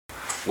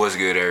What's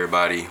good,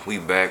 everybody? We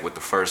back with the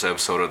first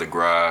episode of The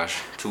Garage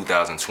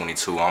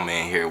 2022. I'm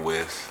in here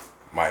with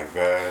Mike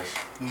Bash.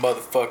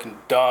 Motherfucking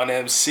Don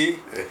MC.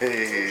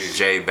 Hey.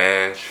 Jay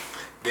Bash.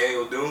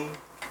 Daniel Doom.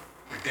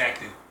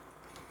 Redacted.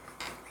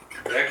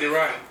 Redacted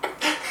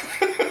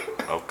Ryan.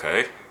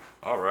 Okay.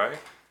 All right.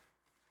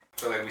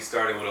 I feel like we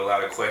started with a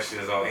lot of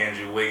questions on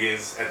Andrew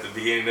Wiggins at the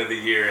beginning of the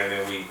year, and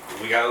then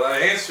we got a lot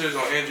of answers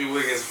on Andrew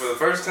Wiggins for the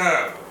first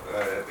time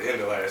at the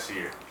end of last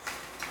year.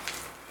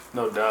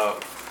 No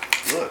doubt.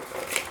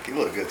 He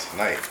looked good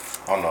tonight.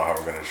 I don't know how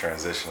we're going to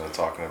transition to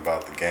talking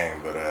about the game,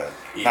 but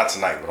not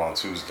tonight, but on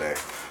Tuesday.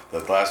 The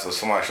last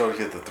somebody showed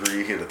hit the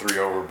three, hit a three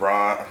over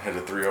Bron, hit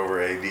a three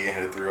over AD, and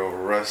hit a three over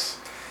Russ.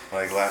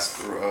 Like last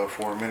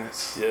 4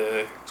 minutes.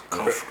 Yeah.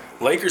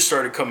 Lakers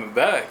started coming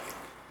back.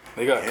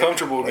 They got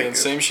comfortable again. Lakers.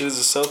 Same shit as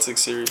the Celtics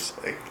series.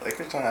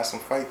 Lakers trying to have some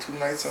fight 2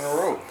 nights in a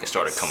row. They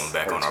started coming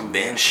back Or on our 2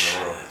 bench.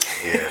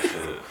 nights in a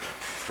row. Yeah.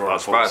 I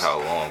was surprised how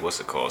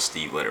long,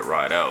 Steve let it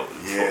ride out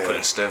before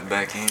putting Steph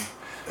back in.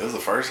 It was the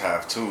first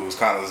half too. It was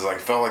kind of like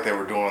felt like they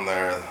were doing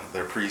their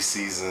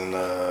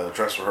preseason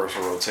dress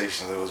rehearsal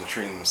rotations. They wasn't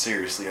treating them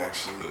seriously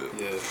actually.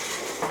 Yeah.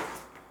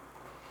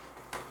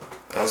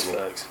 That's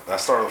facts. That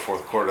started the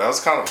fourth quarter. That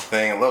was kind of a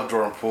thing. I love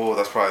Jordan Poole.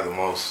 That's probably the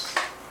most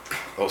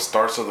those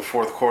starts of the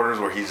fourth quarters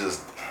where he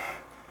just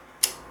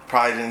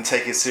probably didn't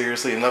take it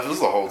seriously enough. It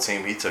was the whole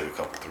team. He took a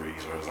couple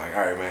threes where it was like,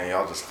 all right, man,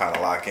 y'all just kind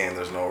of lock in.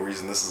 There's no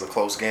reason this is a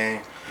close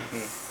game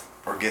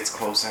or gets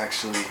close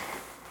actually.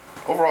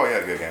 Overall, he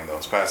had a good game though.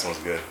 His passing was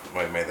good.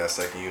 Might have made that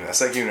second unit. That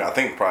second unit, I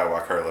think probably why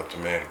Kerr left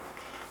him in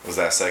was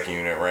that second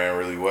unit ran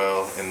really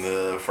well in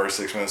the first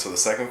 6 minutes of the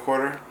second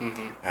quarter.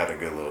 Had a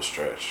good little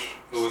stretch.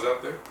 Who was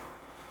up there?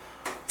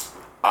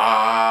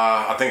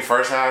 I think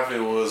first half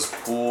it was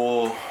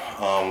Poole,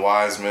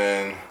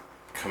 Wiseman,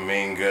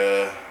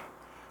 Kuminga.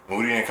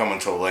 Moody didn't come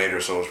until later,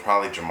 so it was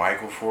probably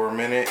Jermichael for a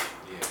minute.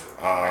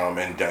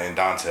 And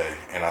Dante.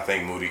 And I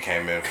think Moody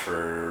came in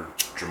for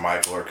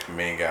Jermichael or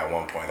Kuminga at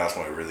one point. That's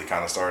when it really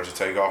kind of started to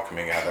take off.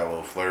 Kuminga had that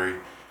little flurry.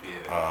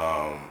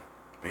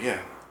 But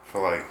yeah, I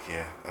feel like,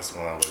 that's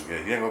when I looked good.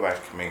 He didn't go back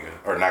to Kuminga.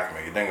 Or not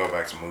Kuminga. He didn't go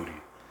back to Moody.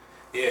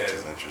 Yeah, which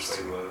is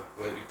interesting.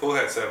 Poole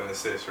had 7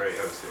 assists, right?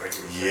 Like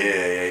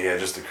Yeah.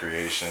 Just the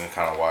creation,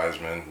 kind of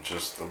Wiseman.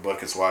 Just the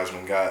buckets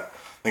Wiseman got.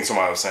 I think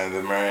somebody was saying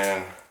that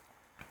ran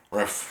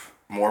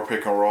more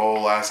pick and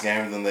roll last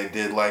game than they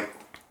did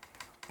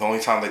the only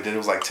time they did it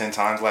was 10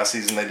 times last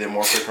season. They did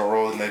more pick and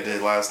roll than they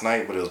did last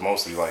night, but it was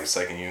mostly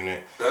second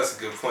unit. That's a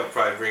good point.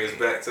 Probably bring us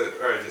back to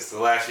just the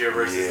last year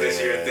versus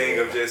this year thing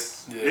of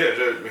just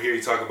hear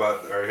you talk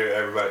about or hear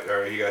everybody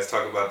or you guys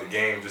talk about the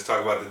game. Just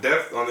talk about the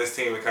depth on this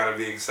team and kind of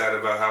be excited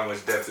about how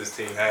much depth this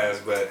team has.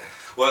 But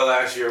what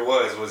last year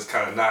was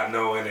kind of not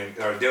knowing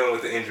or dealing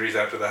with the injuries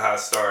after the hot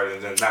start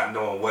and then not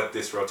knowing what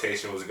this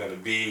rotation was going to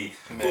be.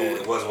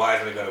 Who was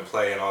Wiseman going to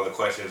play and all the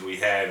questions we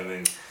had, and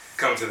then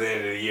come to the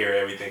end of the year,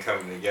 everything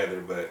coming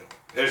together. But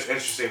it's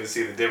interesting to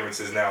see the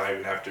differences now,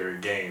 even after a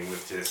game,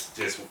 with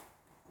just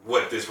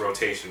what this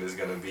rotation is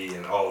going to be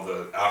and all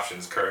the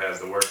options Kerr has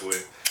to work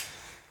with.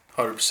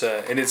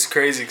 100%. And it's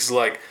crazy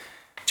because,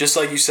 just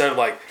like you said,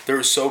 there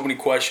were so many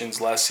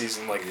questions last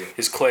season.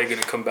 Is Clay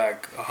going to come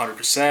back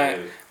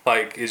 100%?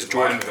 Is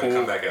Jordan Wiseman Poole gonna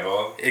come back at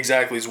all?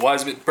 Exactly. Is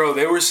Wiseman? Bro,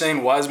 they were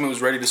saying Wiseman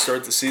was ready to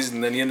start the season,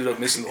 and then he ended up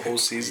missing the whole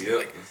season.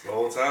 The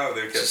whole time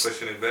they kept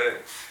pushing it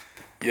back.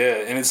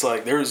 Yeah, and it's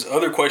there's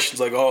other questions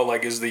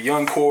is the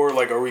young core,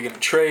 are we going to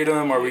trade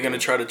him? Are we going to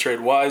try to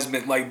trade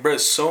Wiseman? Bro,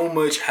 so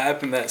much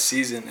happened that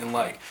season, and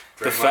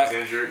the fact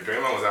injured.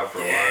 Draymond was out for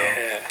a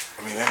while.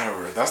 I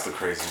mean, that's the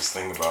craziest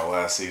thing about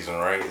last season,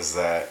 right? Is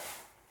that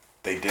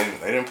they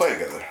didn't play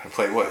together. They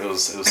played what? It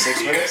was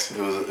 6 minutes.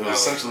 It was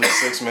essentially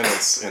 6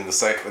 minutes in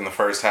the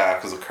first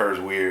half because Kerr's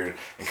weird,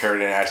 and Kerr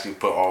didn't actually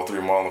put all three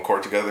of them all on the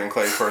court together in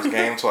Clay's first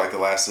game to the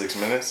last 6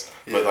 minutes.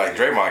 But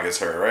Draymond gets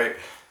hurt, right?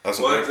 That's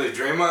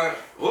Draymond.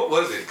 What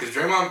was it? Because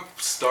Draymond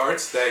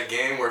starts that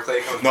game where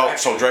Clay comes back. No,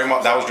 so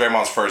that was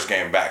Draymond's first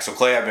game back. So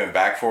Clay had been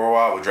back for a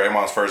while, but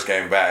Draymond's first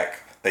game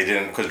back, they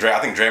didn't, because I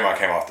think Draymond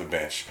came off the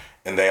bench,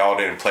 and they all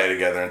didn't play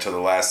together until the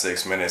last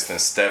 6 minutes. Then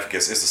it's the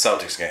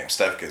Celtics game.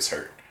 Steph gets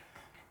hurt.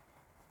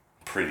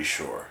 Pretty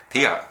sure.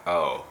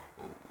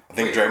 I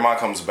think Draymond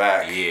comes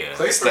back. Yeah.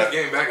 Clay's first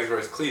game back is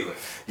versus Cleveland.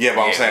 Yeah,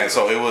 but I'm saying,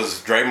 so it was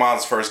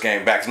Draymond's first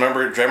game back.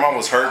 Remember, Draymond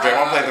was hurt.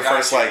 Draymond played the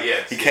first,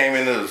 he came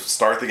in to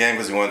start the game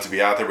because he wanted to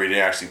be out there, but he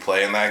didn't actually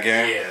play in that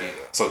game. Yeah.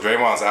 So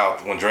Draymond's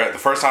out. The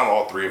first time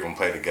all three of them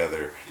play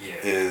together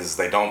is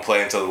they don't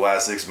play until the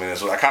last 6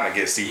 minutes. I kind of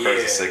get Steve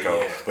Kerr's a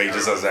sicko, but he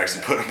just doesn't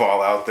actually put them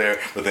all out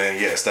there. But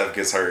then, Steph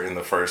gets hurt in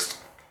the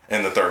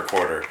third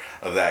quarter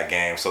of that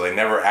game. So they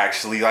never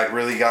actually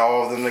really got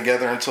all of them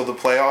together until the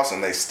playoffs,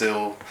 and they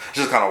still, it's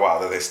just kind of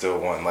wild that they still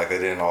won. They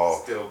didn't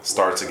all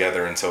start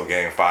together until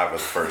game 5 of the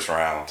first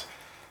round.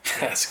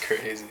 That's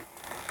crazy.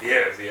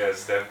 Yeah,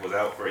 Steph was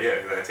out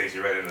that takes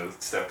you right into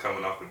Steph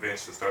coming off the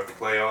bench to start the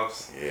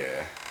playoffs.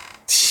 Yeah.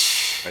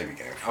 Maybe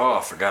game 4. Oh,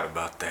 I forgot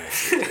about that.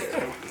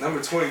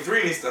 Number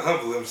 23 needs to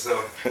humble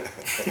himself.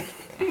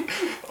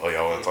 Oh,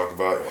 y'all want to talk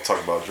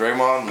about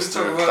Draymond, Let's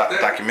Mr. talk about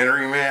that.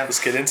 Documentary man? Let's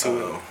get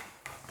into it.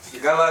 You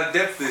got a lot of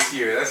depth this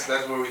year. That's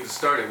where we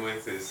started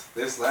with. Is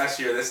this last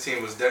year? This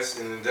team was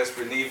in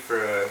desperate need for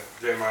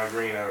Draymond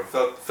Green. I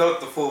felt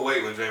the full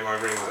weight when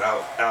Draymond Green was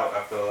out.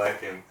 I feel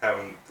like, and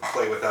having to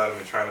play without him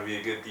and trying to be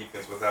a good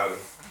defense without him.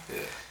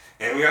 Yeah.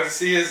 And we got to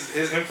see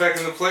his impact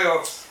in the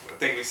playoffs. I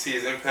think we see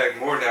his impact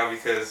more now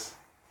because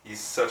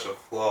he's such a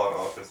flawed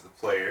offensive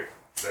player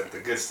that the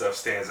good stuff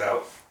stands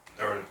out,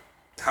 or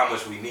how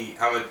much we need.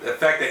 The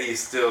fact that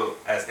he's still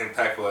as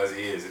impactful as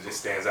he is, it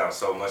just stands out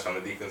so much on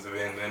the defensive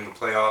end in the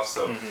playoffs.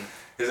 So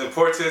his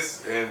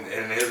importance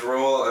and his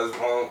role as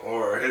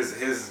or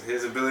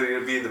his ability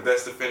to be the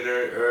best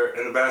defender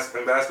in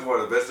basketball,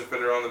 the best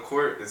defender on the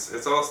court,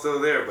 it's all still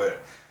there.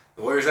 But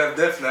the Warriors have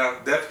depth now,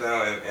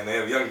 and they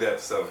have young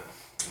depth. So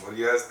what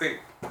do you guys think?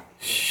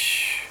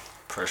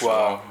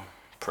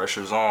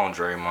 Pressure's on,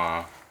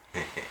 Draymond.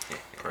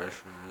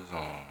 Pressure is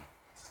on.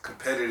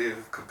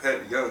 Competitive,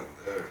 young.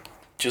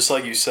 Just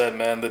like you said,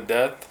 man, the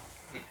depth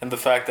and the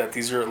fact that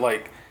these are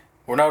like,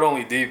 we're not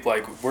only deep,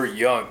 like we're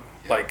young,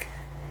 like,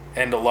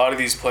 and a lot of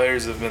these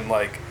players have been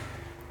like,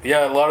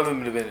 a lot of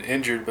them have been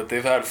injured, but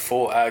they've had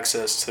full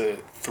access to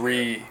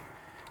 4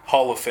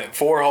 Hall of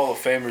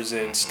Famers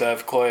in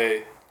Steph,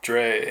 Clay,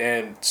 Dre,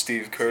 and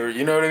Steve Kerr.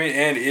 You know what I mean?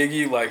 And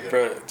Iggy, like,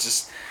 bro,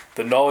 just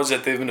the knowledge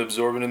that they've been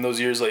absorbing in those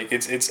years, like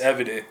it's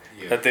evident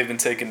that they've been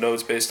taking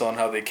notes based on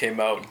how they came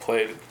out and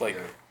played, like.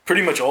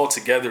 Pretty much all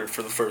together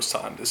for the first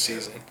time this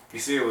season. You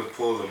see it with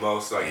Poole the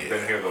most. Like,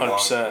 been here the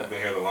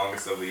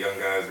longest of the young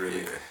guys,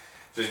 really.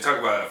 So you talk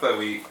about, I feel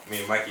like me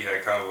and Mikey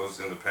had combos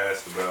in the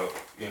past about,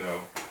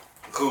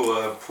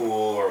 Kula,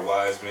 Poole, or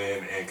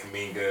Wiseman, and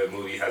Kuminga.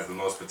 Moody has the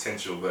most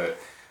potential, but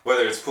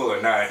whether it's Poole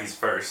or not, he's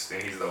first,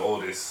 and he's the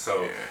oldest.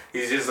 So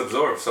he's just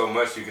absorbed so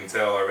much, you can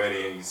tell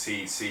already, and you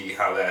see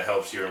how that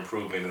helps your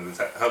improvement and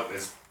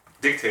is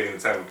dictating the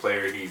type of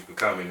player he's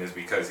becoming is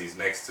because he's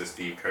next to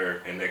Steve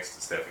Kerr and next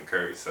to Stephen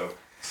Curry. So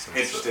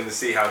interesting to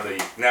see how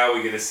now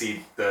we get to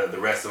see the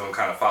rest of them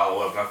kind of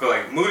follow up. And I feel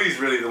like Moody's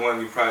really the one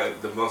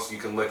the most you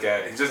can look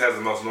at. He just has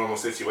the most normal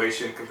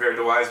situation compared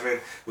to Wiseman,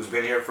 who's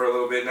been here for a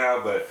little bit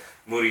now, but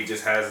Moody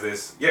just has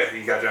this,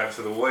 he got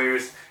drafted to the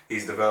Warriors.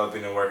 He's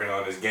developing and working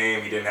on his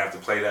game. He didn't have to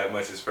play that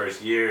much his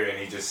first year, and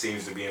he just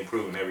seems to be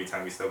improving every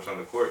time he steps on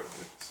the court.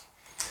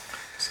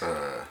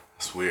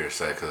 It's weird,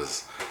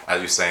 because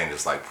as you're saying,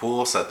 it's like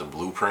Poole set the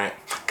blueprint,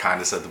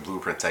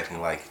 technically,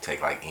 like, you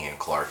take, like, Ian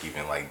Clark,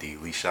 even, like, D.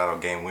 Lee, shout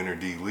out game winner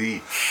D.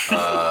 Lee,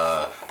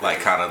 like,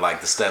 kind of like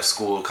the Steph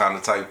school kind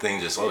of type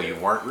thing, just, you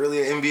weren't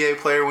really an NBA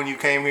player when you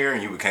came here,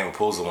 and you became a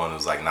Poole's the one who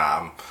was like, nah,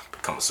 I'm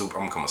become a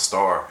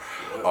star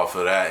off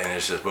of that, and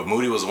it's just, but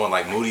Moody was the one,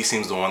 like, Moody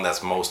seems the one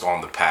that's most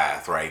on the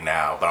path right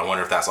now, but I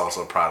wonder if that's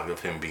also a product of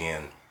him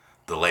being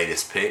the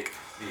latest pick.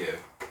 Yeah.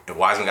 And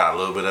Wiseman got a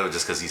little bit of it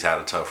just because he's had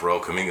a tough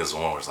road. Kuminga's the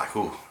one where it's like,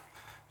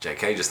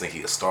 JK just think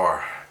he's a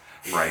star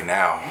right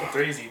now. What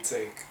threes he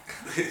take?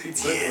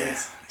 He's a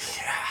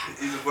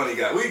funny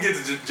guy. We can get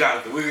to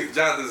Jonathan.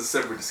 Jonathan's a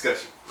separate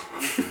discussion.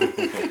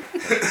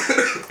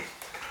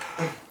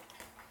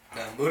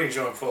 Now, Moody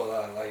joined for a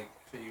lot. Like,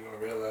 you gonna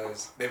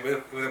realize they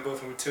were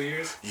both for 2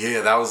 years.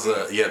 Yeah, that was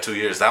 2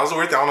 years. That was the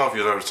weird thing. I don't know if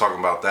you were ever talking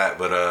about that,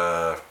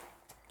 but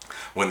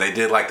when they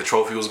did, like, the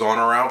trophy was going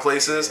around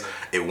places,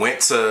 it went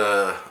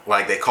to,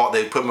 like, they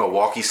put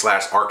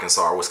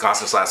Milwaukee/Arkansas or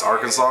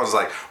Wisconsin/Arkansas. It's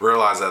like,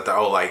 realize that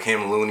like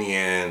him, Looney,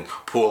 and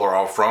Poole are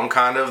all from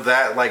kind of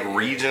that, like,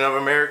 region of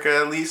America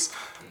at least.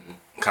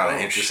 Kind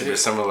of interesting, a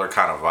similar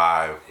kind of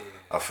vibe.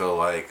 I feel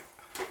like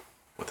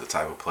with the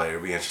type of player,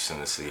 it'd be interesting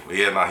to see. But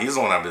he's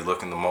the one I've been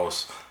looking the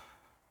most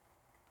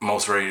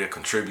ready to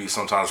contribute.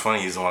 Sometimes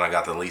funny, he's the one that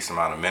got the least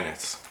amount of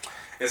minutes.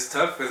 It's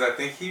tough because I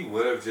think he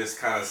would have just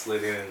kind of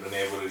slid in and been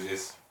able to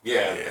just,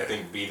 I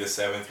think be the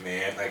seventh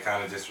man. Like,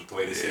 kind of just with the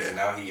way the season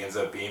now, he ends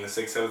up being the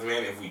 6th, 7th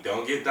man if we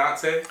don't get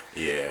Dante.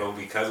 Yeah. But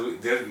because we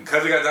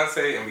got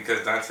Dante and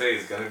because Dante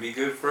is going to be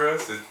good for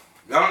us,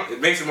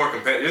 it makes it more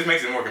competitive. It just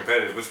makes it more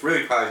competitive, which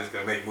really probably just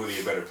going to make Moody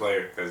a better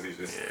player because he's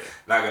just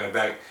not going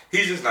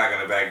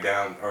to back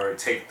down or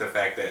take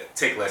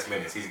less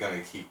minutes. He's going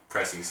to keep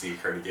pressing Steve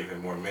Kerr to give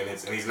him more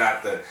minutes. And he's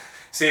not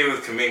see it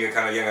with Kuminga,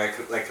 kind of young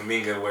like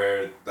Kuminga,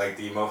 where like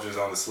the emotions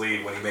on the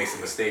sleeve when he makes a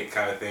mistake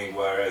kind of thing.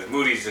 Whereas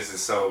Moody's just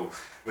is so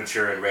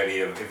mature and ready.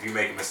 If you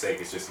make a mistake,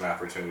 it's just an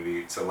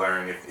opportunity to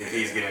learn. If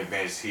he's getting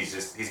benched,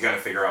 he's gonna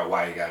figure out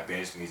why he got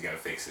benched and he's gonna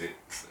fix it.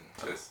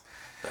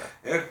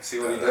 See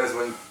what he does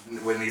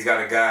when he's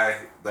got a guy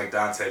like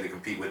Dante to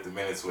compete with the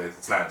minutes with.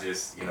 It's not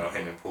just him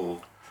and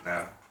Poole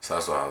now. So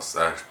that's what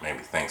that made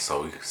me think.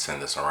 So we could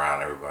send this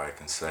around. Everybody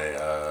can say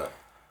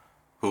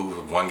who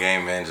one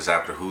game in just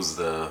after who's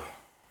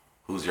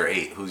your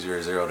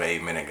 0 to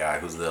 8 minute guy?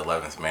 Who's the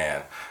 11th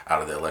man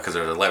out of the 11? Because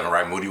there's 11,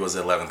 right? Moody was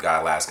the 11th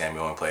guy last game. He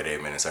only played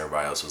 8 minutes.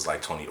 Everybody else was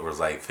like 20, or was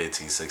like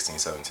 15, 16,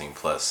 17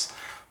 plus.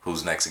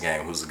 Who's next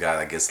game? Who's the guy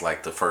that gets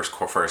like the first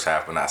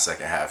half but not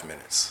second half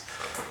minutes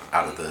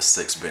out of the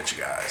 6 bench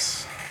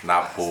guys?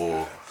 Not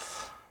Poole.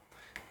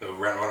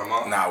 Run them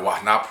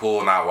off? Not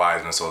Poole, not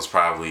Wiseman. So it's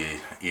probably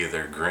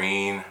either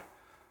Green,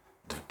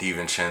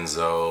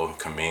 DiVincenzo,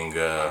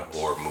 Kuminga,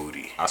 or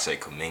Moody. I say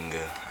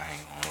Kuminga. I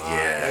ain't gonna lie.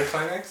 Yeah. They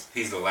play next?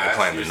 He's the last.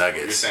 playing the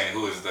Nuggets. You're saying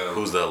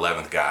Who's the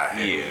 11th guy?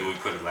 Yeah. Who we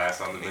put it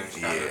last on the bench?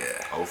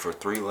 Yeah. 0 for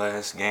 3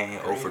 last game.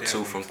 0 for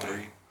 2 from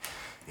 3.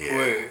 Yeah.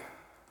 Wait.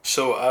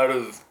 So out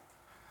of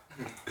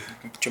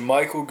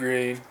JaMychal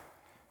Green,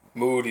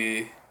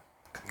 Moody,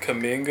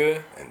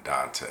 Kuminga, And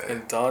Dante.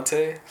 and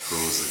Dante.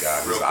 Who's the guy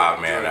Real who's the quick,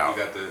 odd man Jordan, out?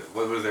 you got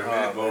what was their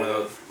minutes? What were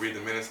those? Read the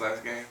minutes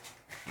last game.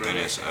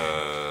 Minutes.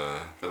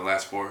 For the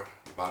last 4,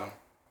 the bottom.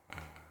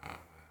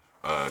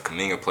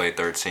 Kuminga played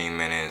 13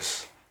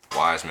 minutes.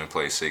 Wiseman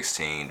played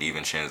 16.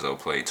 DiVincenzo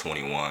played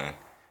 21.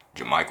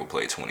 JaMychal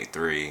played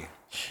 23.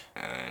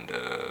 And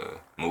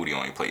Moody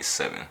only played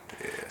 7.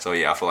 Yeah. So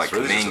yeah, I feel like It's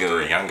really just the Kuminga.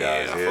 three young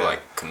guys, I feel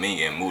like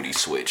Kuminga and Moody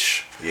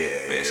switch.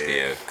 Yeah. Basically,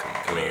 yeah.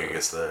 Kuminga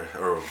gets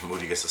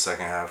Moody gets the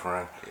second half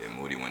run. Yeah,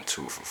 Moody went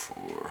 2 for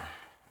 4.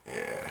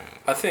 Yeah.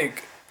 I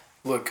think,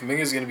 look,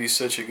 Kuminga's gonna be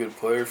such a good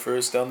player for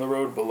us down the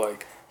road, but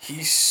like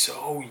he's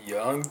so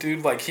young,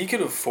 dude. Like he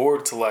could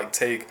afford to like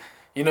take,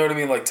 you know what I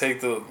mean, like take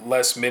the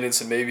less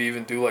minutes and maybe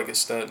even do like a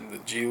stunt in the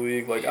G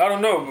League. Like I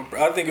don't know, but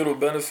I think it'll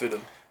benefit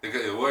him.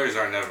 The Warriors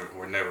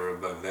were never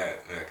above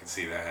that. And I can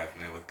see that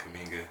happening with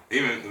Kuminga.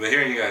 But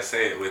hearing you guys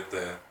say it with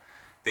I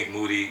think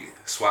Moody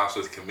swaps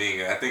with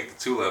Kuminga. I think the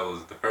 2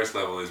 levels. The first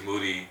level is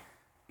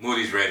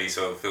Moody's ready,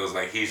 so it feels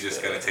like he's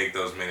just gonna take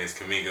those minutes.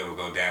 Kuminga will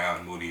go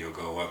down, Moody will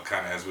go up,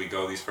 kind of as we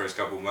go these first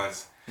couple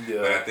months.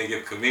 Yeah. But I think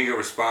if Kuminga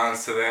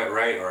responds to that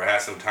right, or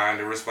has some time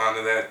to respond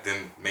to that,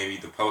 then maybe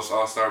the post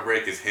All-Star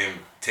break is him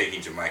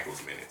taking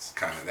JaMychal's minutes,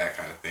 kind of that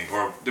kind of thing.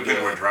 Or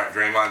depending where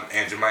Draymond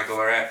and JaMychal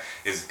are at,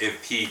 is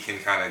if he can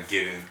kind of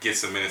get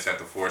some minutes at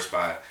the 4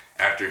 spot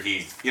after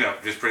he's,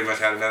 just pretty much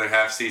had another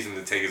half season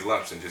to take his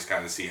lumps and just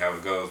kind of see how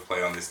it goes,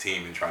 play on this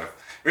team and try to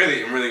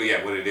really,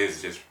 what it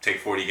is just take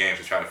 40 games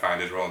to try to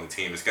find his role in the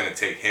team. It's going to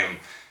take him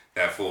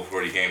that full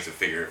 40 games to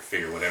figure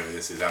whatever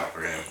this is out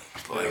for him. I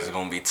feel like it's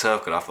gonna be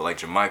tough because I feel like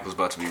JaMychal's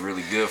about to be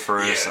really good for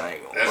us. Yeah, I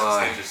ain't gonna that's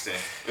lie. interesting.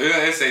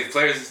 Let's say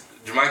players,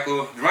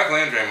 JaMychal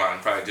and Draymond are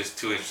probably just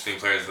 2 interesting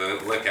players to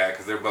look at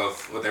because they're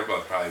both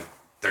probably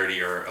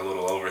 30 or a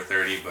little over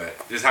 30, but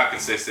just how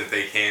consistent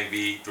they can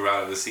be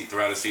throughout the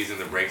season,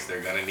 the breaks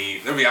they're gonna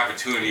need. There'll be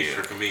opportunities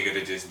for Kuminga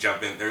to just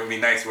jump in. There will be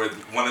nights where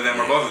one of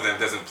them or both of them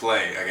doesn't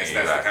play. I guess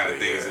that's the kind of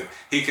thing is that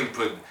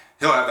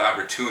he'll have the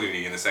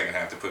opportunity in the second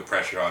half to put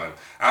pressure on him.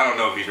 I don't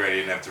know if he's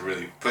ready enough to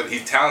really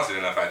he's talented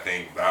enough, I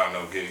think, but I don't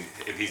know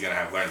if he's gonna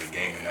have learned the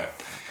game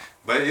enough.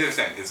 But you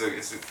understand,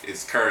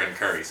 it's Kerr and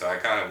Curry, so I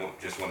kind of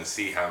just want to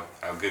see how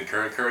good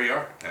Kerr and Curry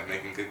are at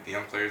making good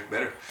young players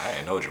better. I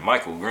didn't know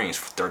JaMychal Green's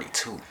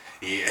 32.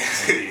 Yeah,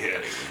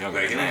 yeah.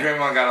 Younger Like than him and that.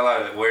 Draymond got a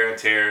lot of wear and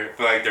tear. I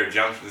feel like their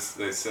jumps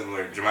is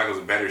similar. JaMychal's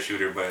a better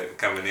shooter, but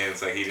coming in,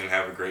 it's like he didn't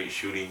have a great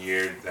shooting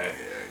year.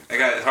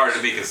 It's hard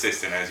to be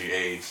consistent as you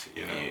age,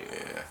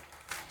 Yeah.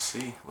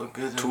 See, look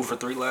good. 2 for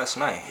 3 last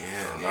night.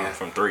 Yeah.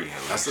 From 3.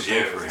 That's the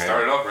Yeah, thing for he him.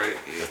 started off right.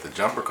 If the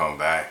jumper come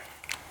back,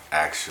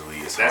 actually,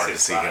 it's That's hard to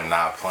his see spot. him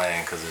not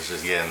playing because it's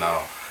just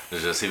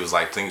It's just he was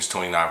like I think he was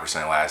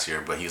 29% last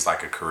year, but he's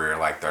like a career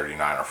like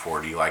 39 or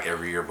 40 like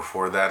every year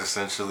before that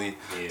essentially.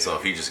 Yeah. So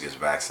if he just gets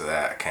back to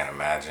that, I can't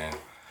imagine.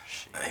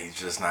 He's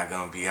just not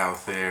gonna be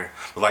out there.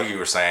 But like you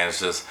were saying,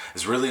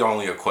 it's really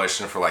only a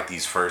question for like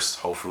these first,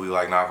 hopefully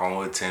like knock on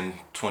wood, 10,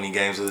 20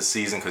 games of the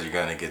season because you're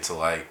gonna get to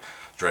like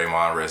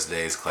Draymond rest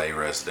days, Clay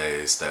rest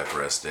days, Steph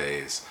rest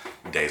days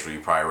where you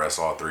probably rest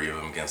all 3 of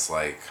them against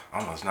like I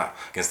don't know, it's not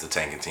against the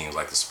tanking teams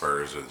like the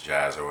Spurs or the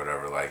Jazz or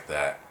whatever like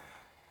that,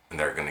 and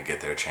they're gonna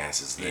get their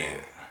chances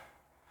then.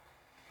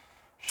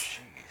 Jeez,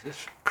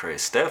 this crazy.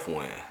 Steph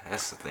went.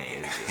 That's the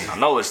thing. I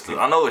know it's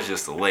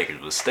just the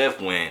Lakers, but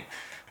Steph went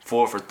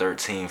 4 for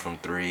 13 from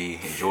 3,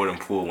 and Jordan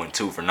Poole went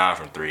 2 for 9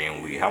 from 3.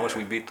 And how much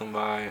we beat them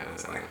by?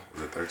 Was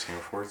it 13 or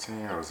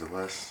 14 or was it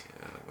less?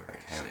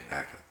 I can't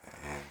back up.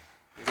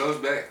 It goes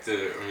back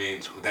to,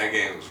 that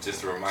game was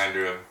just a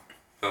reminder of,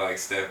 I feel like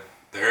Steph,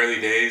 the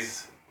early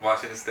days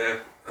watching Steph,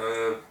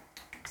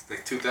 it's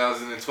like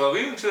 2012,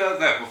 even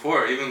 2009,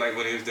 before, even like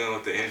when he was dealing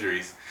with the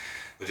injuries,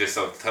 it was just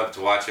so tough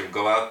to watch him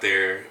go out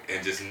there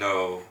and just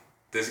know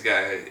this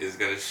guy is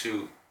going to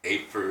shoot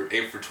 8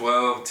 for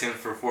 12, 10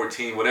 for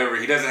 14, whatever.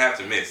 He doesn't have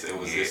to miss. It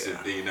was just, and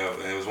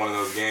it was one of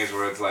those games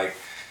where it's like,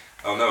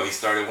 oh no, he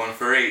started 1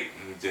 for 8,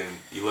 and then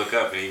you look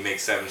up and he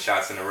makes 7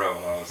 shots in a row,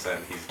 and all of a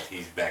sudden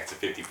he's back to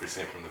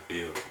 50% from the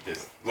field.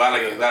 Just a lot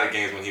of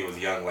games when he was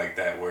young like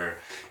that, where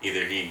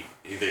either he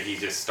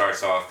just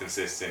starts off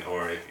consistent,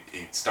 or if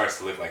he starts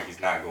to look like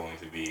he's not going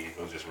to be,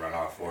 he'll just run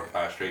off 4 or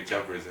 5 straight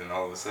jumpers, and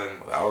all of a sudden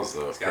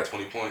he's got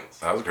 20 points.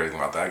 That was the crazy thing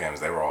about that game is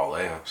they were all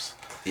layups.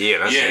 Yeah,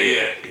 that's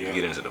Yeah. You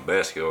get into the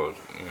basket.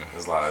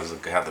 There's a lot.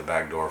 It had the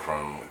back door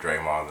from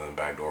Draymond and the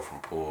back door from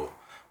Poole.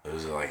 It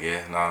was like,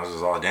 it was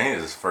just all Danny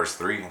his first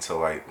 3 until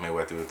like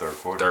midway through the third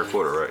quarter. Third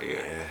quarter, right?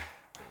 Yeah.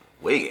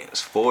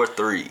 Wiggins, 4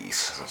 threes.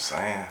 That's what I'm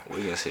saying.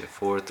 Wiggins hit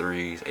 4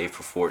 threes, 8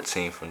 for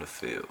 14 from the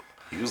field.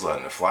 He was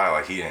letting it fly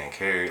like he didn't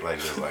care. Like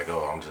just like,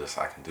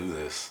 I can do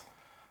this.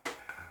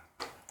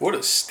 What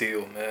a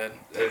steal, man.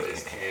 I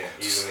just can't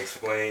even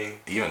explain.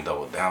 Even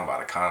doubled down by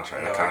the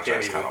contract. No, That I can't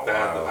contract's even kind of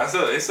fathom.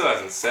 wild. It still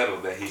hasn't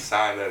settled that he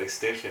signed that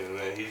extension and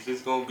that he's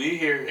just gonna be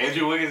here.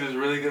 Andrew Wiggins is a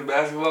really good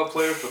basketball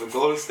player for the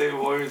Golden State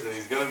Warriors, and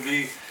he's gonna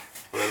be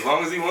for as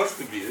long as he wants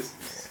to be.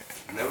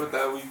 Never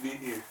thought we'd be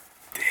here.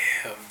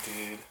 Damn,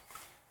 dude.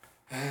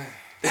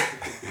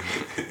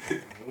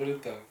 Who would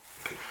have thought?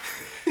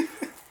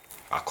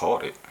 I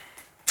caught it.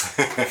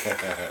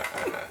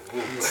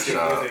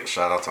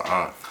 Shout out to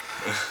Unc.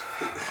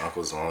 Unc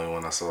was the only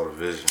one that saw the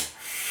vision.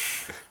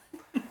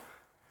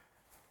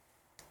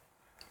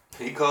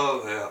 He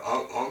called.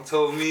 Unc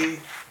told me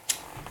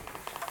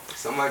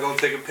somebody gonna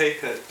take a pay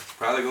cut. It's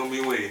probably gonna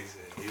be Wiggins.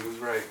 And he was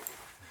right.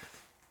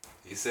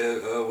 He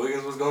said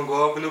Wiggins was gonna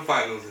go off in the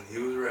finals, and he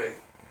was right.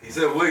 He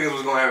said Wiggins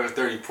was gonna average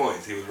 30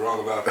 points. He was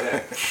wrong about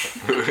that.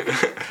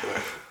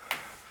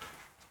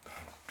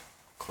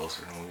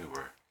 Closer than we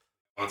were.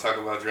 Want to talk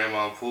about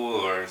Draymond Poole,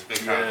 or it's been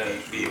kind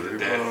of beaten to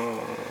death?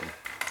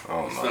 I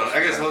don't know. So I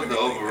guess what the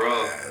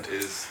overall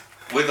is,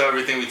 with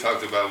everything we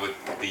talked about with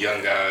the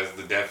young guys,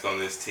 the depth on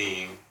this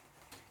team.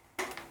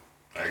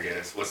 I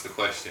guess what's the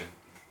question?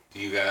 Do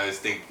you guys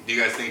think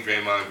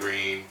Draymond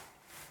Green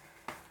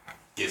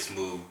gets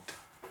moved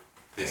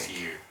this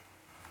year?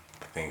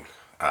 I think.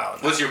 I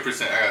don't know. What's your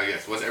percent? I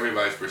guess what's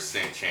everybody's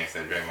percent chance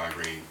that Draymond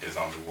Green is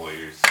on the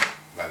Warriors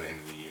by the end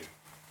of the year?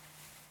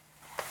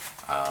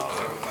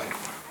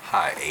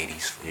 High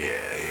 80s.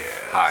 Yeah.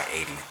 High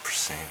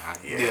 80%.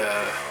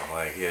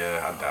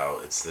 I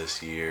doubt it's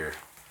this year.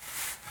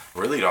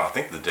 Really don't. I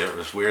think the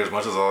difference weird. As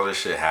much as all this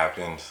shit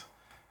happens,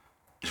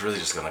 it's really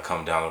just gonna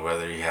come down to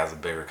whether he has a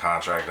bigger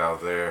contract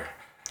out there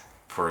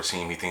for a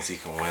team he thinks he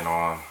can win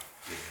on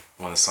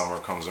when the summer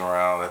comes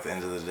around. At the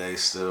end of the day,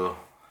 still,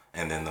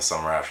 and then the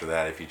summer after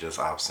that, if he just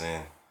opts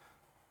in.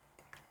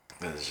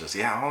 It's just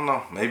I don't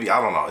know. Maybe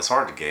I don't know. It's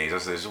hard to gauge.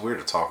 It's weird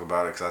to talk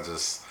about it because I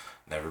just.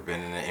 Never been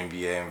in an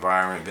NBA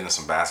environment, been in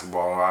some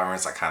basketball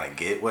environments. I kind of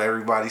get what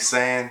everybody's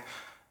saying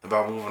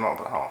about moving on,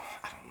 but I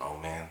don't know,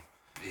 man.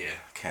 Yeah.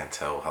 I can't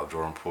tell how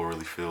Jordan Poole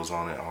really feels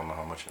on it. I don't know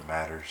how much it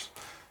matters.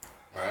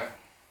 Right.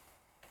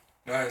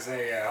 No, I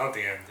say I don't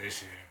think I'm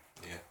this year.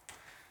 Yeah.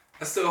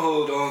 I still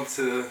hold on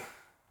to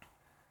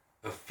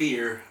a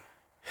fear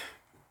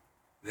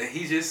that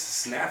he just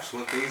snaps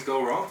when things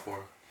go wrong for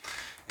him.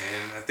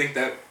 And I think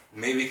that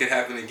maybe could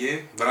happen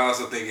again, but I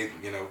also think it,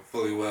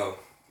 fully well.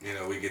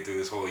 We get through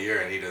this whole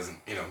year and he doesn't,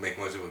 make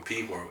much of a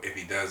peep, or if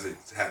he does, it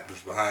happens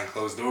behind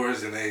closed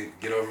doors and they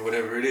get over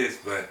whatever it is.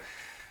 But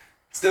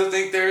still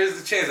think there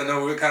is a chance. I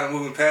know we're kind of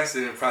moving past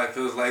it and it probably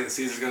feels like the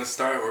season's going to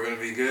start. We're going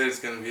to be good.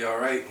 It's going to be all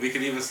right. We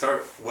could even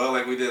start well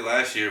like we did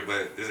last year,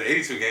 but this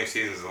 82-game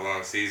season is a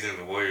long season.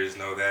 The Warriors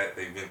know that.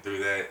 They've been through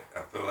that.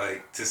 I feel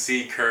like to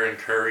see Kerr and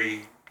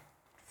Curry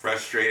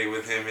frustrated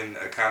with him in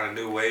a kind of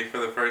new way for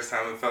the first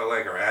time, it felt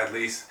like, or at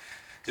least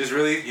just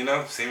really,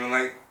 seeming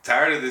like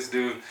tired of this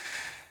dude.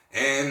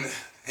 And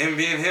him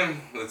being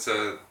him, it's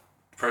a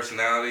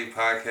personality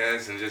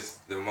podcast and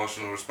just the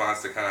emotional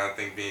response to kind of, I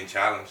think, being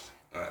challenged.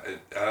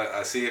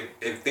 I see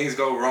if things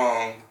go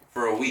wrong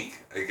for a week,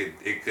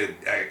 it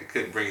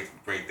could bring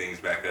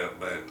things back up.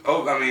 But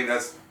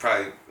that's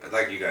probably,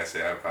 like you guys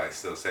said, I'd probably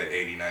still say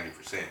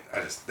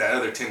 80-90%. That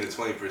other 10 to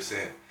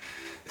 20%.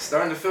 It's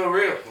starting to feel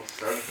real. It's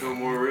starting to feel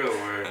more real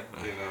where,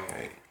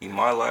 He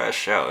my last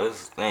shout.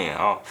 That's the thing.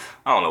 I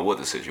don't know what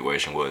the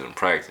situation was in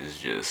practice.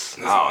 Just,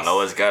 I don't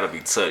know. It's got to be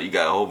tough. You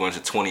got a whole bunch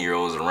of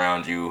 20-year-olds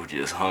around you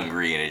just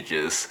hungry, and it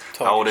just...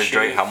 How old is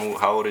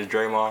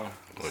Draymond?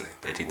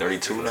 Is he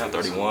 32 now?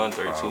 31,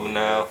 32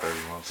 now?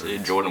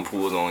 31, Jordan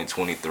Poole's only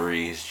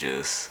 23. It's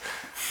just...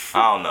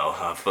 I don't know.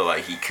 I feel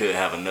like he could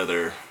have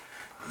another...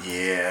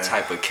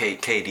 type of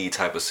KD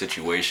type of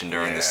situation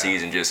during the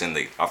season, just in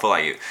the. I feel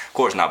like, of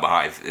course, not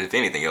behind. If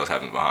anything else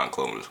happens behind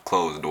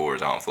closed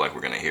doors, I don't feel like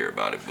we're gonna hear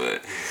about it.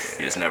 But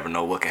you just never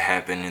know what could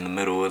happen in the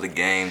middle of the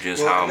game.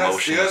 Just how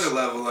emotions. That's the other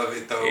level of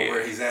it, though,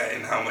 where he's at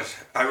and how much.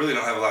 I really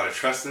don't have a lot of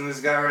trust in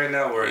this guy right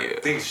now. Where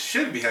things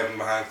should be happening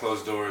behind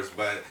closed doors,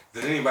 but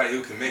there's anybody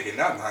who can make it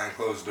not behind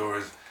closed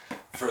doors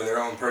for their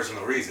own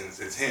personal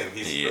reasons. It's him.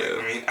 He's.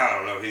 I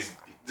don't know. He's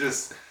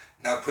just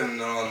not putting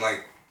on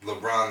like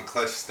LeBron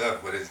clutch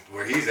stuff, but it's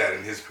where he's at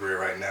in his career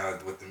right now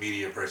with the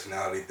media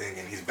personality thing,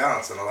 and he's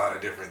balancing a lot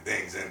of different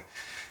things. And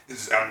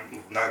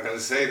I'm not gonna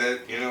say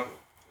that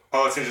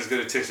all attention is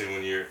good attention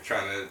when you're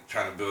trying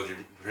to build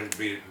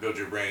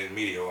your brand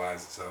media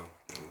wise. So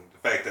the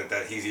fact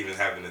that he's even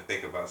having to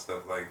think about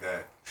stuff like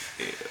that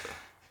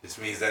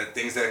just means that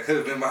things that could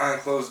have been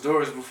behind closed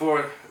doors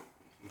before,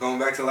 going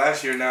back to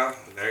last year now,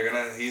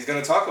 he's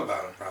gonna talk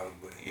about them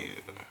probably.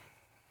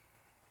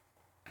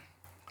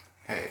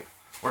 Hey.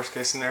 Worst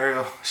case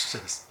scenario, it's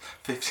just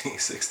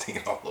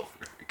 15-16 all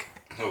over again.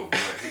 Oh,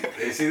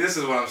 boy. See, this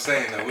is what I'm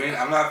saying, though.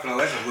 I'm not going to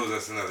let him lose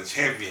us another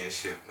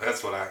championship.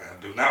 That's what I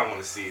do not want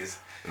to see is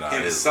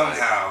him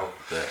somehow.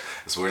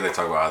 It's weird they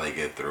talk about how they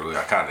get through.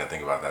 I kind of didn't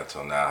think about that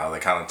till now. How they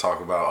kind of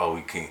talk about,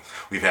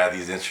 we've had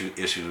these issues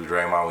with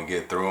Draymond, we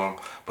get through them.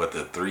 But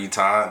the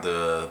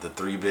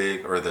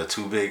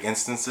two big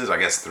instances, I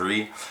guess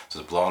three,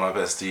 just blowing up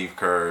at Steve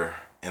Kerr,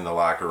 in the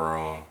locker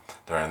room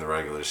during the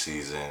regular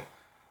season.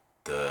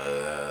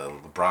 The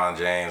LeBron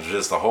James,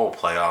 just the whole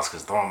playoffs,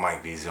 because throwing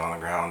Mike Beasley on the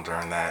ground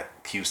during that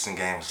Houston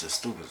game was just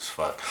stupid as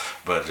fuck.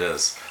 But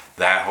just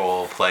that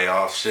whole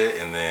playoff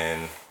shit, and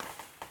then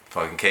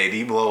fucking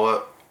KD blow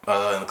up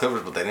in the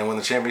Clippers, but they didn't win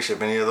the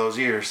championship any of those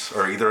years,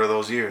 or either of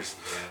those years.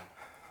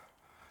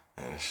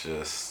 Yeah. And it's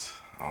just,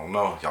 I don't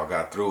know, y'all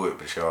got through it,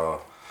 but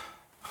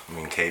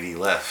KD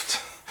left.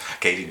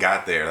 KD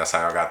got there. That's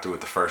how I got through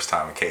it the first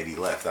time, and KD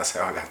left. That's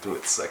how I got through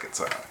it the second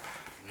time.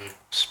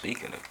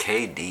 Speaking of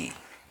KD,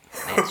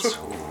 that's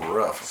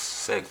rough.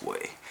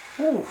 Segue.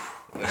 Whew,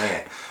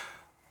 man.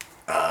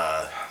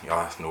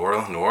 Y'all,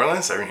 New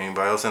Orleans?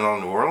 Anybody else in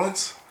on New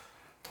Orleans?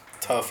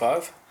 Top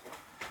 5?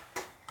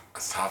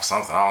 Top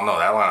something. I don't know.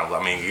 That lineup,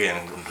 I mean,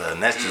 again, the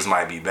Nets just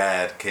might be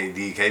bad.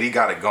 KD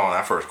got it going.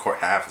 That first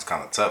half was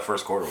kind of tough.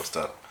 First quarter was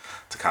tough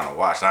to kind of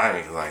watch. Now, I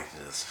mean, you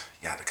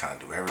got to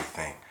kind of do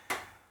everything.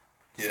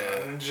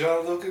 Yeah. And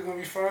John Luka going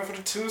to be fine for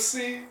the 2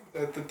 seed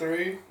at the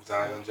 3.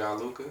 Zion, John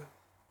Luka.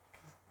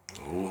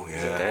 Ooh, yeah.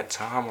 Is it that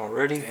time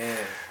already? Yeah.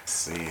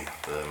 See,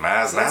 the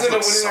Mavs look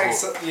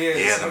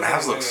the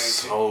Mavs look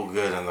so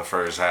good in the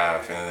first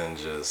half, and then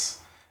just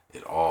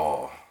it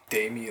all.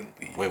 Damian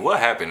Lee. Wait,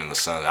 what happened in the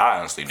Suns? I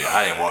honestly didn't.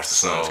 I didn't watch the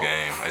Suns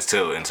game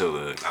until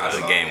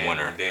the game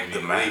winner. The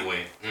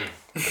Mavs.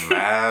 The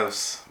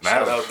Mavs.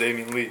 Shout out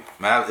Damian Lee.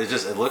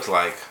 Mavs. It looked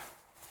like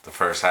the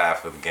first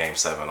half of Game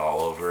 7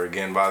 all over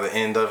again. By the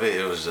end of it,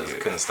 it was just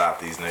couldn't stop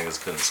these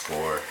niggas. Couldn't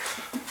score.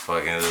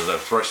 Fucking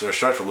their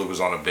stretch for Luke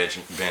was on the bench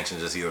and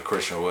just either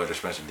Christian Wood or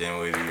Spencer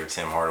Dinwiddie or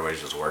Tim Hardaway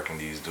just working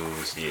these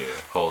dudes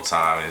whole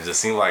time. And it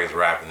just seemed like it's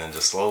rapping, and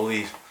just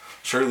slowly.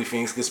 Surely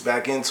Phoenix gets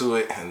back into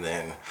it, and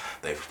then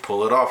they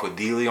pull it off with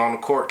D-Lee on the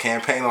court,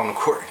 Campaign on the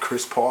court, and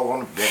Chris Paul on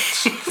the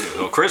bench.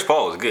 Well, Chris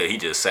Paul was good. He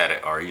just sat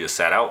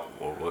out,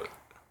 or what?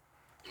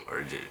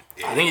 Or did?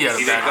 I think he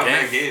had a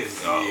bad game.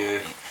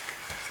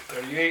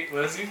 38,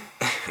 was he?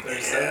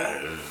 37?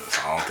 Yeah,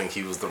 I don't think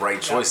he was the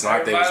right choice. Not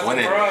like they was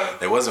winning.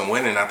 They wasn't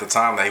winning at the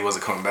time that he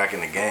wasn't coming back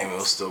in the game. It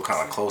was still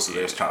kind of close to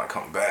they was trying to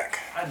come back.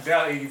 I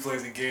doubt he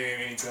plays a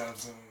game anytime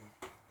soon.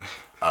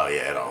 Oh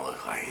yeah, it don't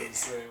look like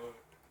it.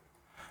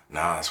 No,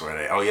 that's where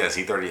they. Oh yes,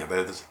 he 30.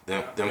 Them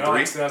 3.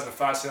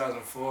 2005,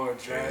 2004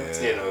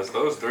 draft. Yeah, no, it's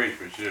those 3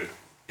 for sure.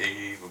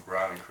 Iggy,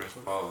 LeBron, and Chris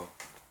Paul.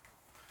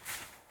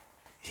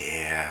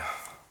 Yeah.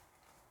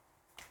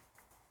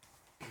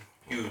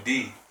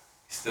 UD,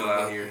 still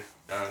out here.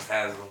 Don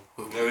Haslem.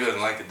 You know, he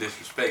doesn't like to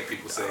disrespect.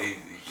 People say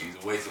he's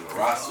a waste of a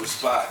roster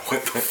spot.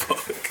 What the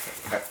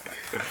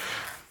fuck?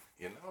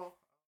 You know.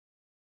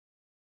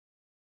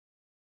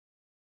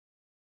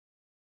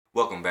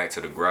 Welcome back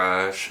to the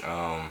garage.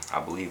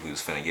 I believe we was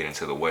finna get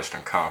into the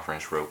Western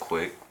Conference real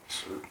quick.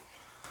 Sure.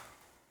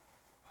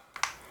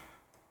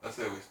 I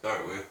say we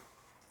start with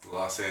the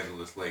Los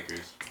Angeles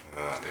Lakers.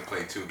 They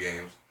played 2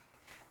 games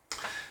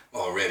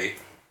already.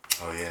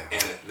 Oh yeah.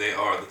 And they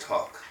are the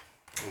talk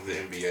of the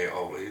NBA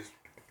always.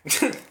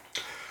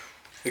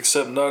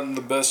 Except not in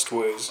the best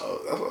ways.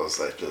 Oh, that's what I was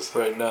like. Just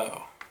right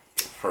now.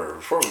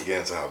 Before we get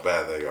into how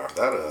bad they are,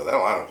 that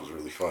lineup was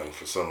really fun.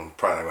 For some,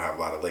 probably not gonna have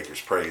a lot of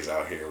Lakers praise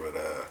out here, but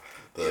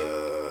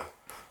the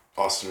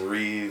Austin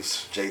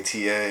Reeves,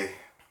 JTA,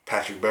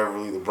 Patrick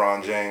Beverly,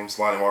 LeBron James,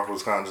 Lonnie Walker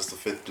was kind of just the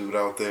 5th dude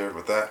out there,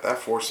 but that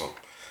foursome,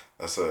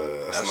 that's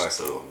a nice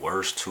the little.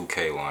 worst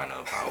 2K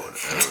lineup I would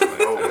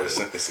ever. Oh,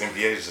 it's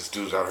NBA. It's just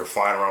dudes out here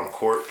flying around the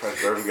court.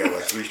 Patrick Beverly got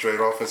like 3 straight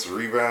offensive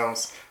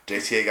rebounds.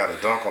 JTA got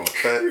a dunk on the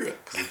pet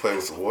because he played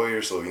with the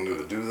Warriors, so he knew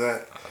to do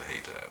that. I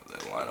hate that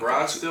lineup.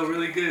 LeBron's still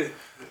really good.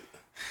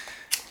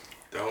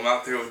 Throw him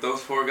out there with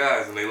those 4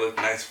 guys, and they look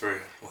nice for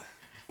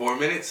 4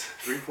 minutes,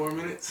 3-4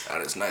 minutes.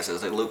 Not as nice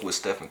as they look with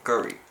Stephen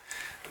Curry.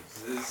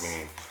 I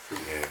mean,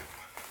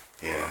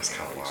 yeah, it's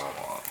kind of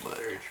wild. But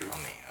very true. I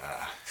mean,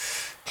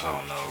 I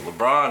don't know.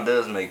 LeBron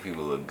does make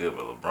people look good,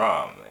 but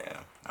LeBron, man,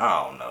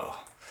 I don't know.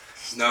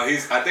 No,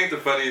 I think the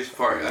funniest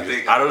part. I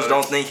just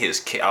don't think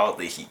I don't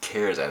think he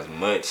cares as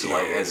much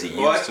as he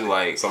used to.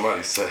 Like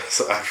somebody said,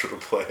 so after the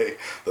play,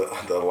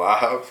 the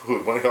live.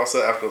 One of y'all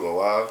said after the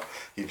live,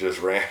 he just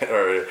ran,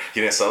 or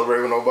he didn't celebrate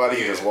with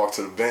nobody. He just walked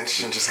to the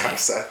bench and just kind of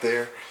sat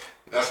there.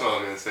 That's what I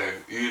was gonna say.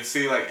 You'd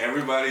see like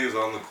everybody is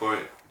on the court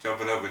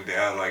jumping up and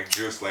down, like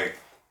just like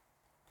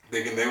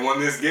thinking they won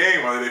this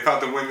game or they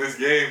about to win this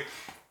game.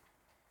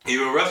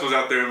 Even Russ was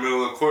out there in the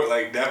middle of the court,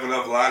 like dapping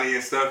up Lonnie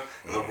and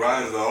stuff. And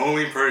LeBron is the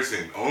only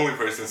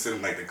person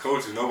sitting, like the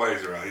coach and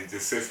nobody's around. He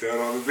just sits down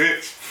on the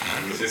bench.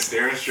 He's just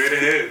staring straight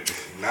ahead,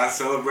 not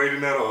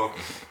celebrating at all.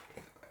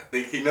 I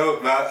think he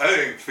knows. I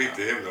didn't speak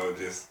to him though.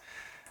 Just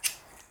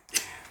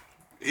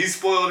he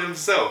spoiled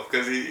himself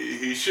because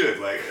he should.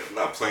 Like, I'm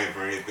not playing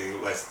for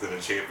anything less than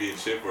a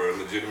championship or a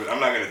legitimate. I'm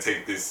not gonna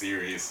take this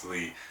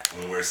seriously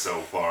when we're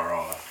so far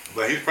off.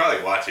 But he's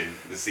probably watching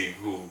to see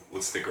who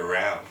would stick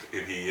around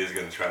if he is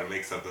gonna try to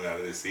make something out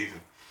of this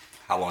season.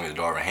 How long is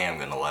Darvin Ham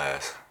gonna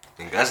last? I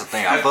think that's the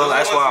thing. That's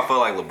why I feel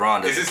like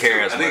LeBron doesn't care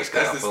as much.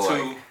 That's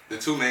the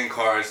 2 main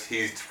cards.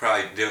 He's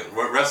probably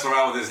wrestling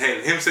around with his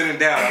head. Him sitting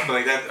down, I feel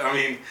like that. I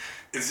mean,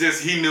 it's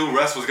just he knew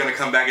Russ was going to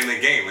come back in the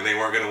game and they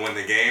weren't going to win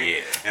the game.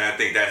 Yeah. And I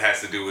think that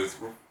has to do with,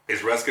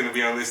 is Russ going to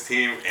be on this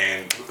team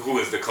and who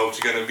is the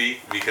coach going to be?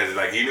 Because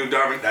like he knew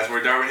Darvin, that's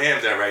where Darvin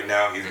Ham's at right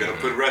now. He's going to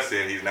put Russ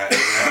in. He's not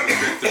going to have the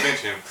strength to bench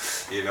him.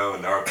 You know,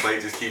 and our play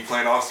just keep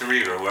playing Austin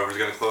Reeves or whoever's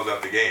going to close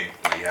out the game.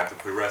 Like, you have to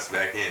put Russ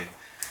back in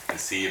and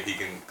see if he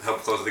can help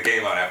close the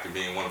game out after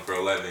being 1 for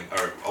 11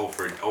 or 0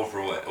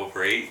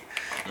 for 8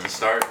 to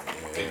start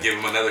and give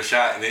him another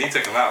shot. And then he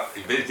took him out.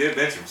 He did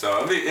bench him.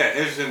 So I mean, yeah,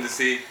 interesting to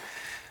see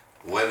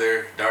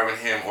whether Darvin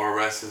Ham or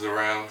Russ is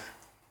around,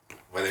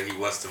 whether he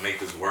wants to make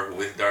this work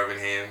with Darvin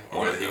Ham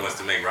or whether he wants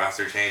to make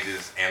roster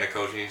changes and a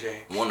coaching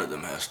change. One of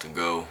them has to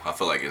go. I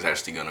feel like it's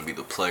actually going to be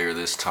the player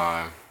this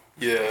time.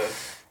 Yeah.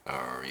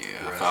 Or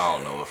yeah, I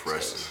don't know if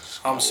Russ is.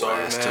 I'm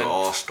sorry, man. Till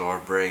All-Star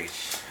break.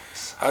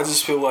 I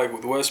just feel like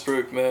with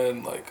Westbrook,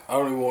 man, like I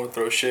don't even want to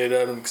throw shade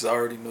at him because I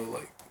already know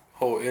like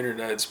whole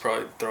internet's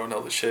probably throwing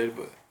all the shade,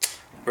 but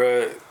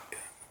bruh,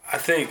 I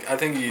think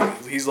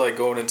he's like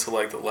going into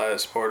like the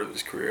last part of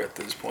his career at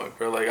this point,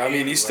 bro. Like I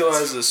mean, he still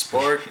has a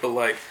spark, but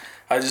like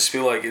I just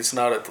feel like it's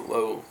not at the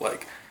level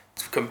like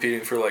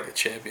competing for like a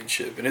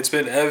championship, and it's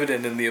been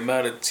evident in the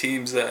amount of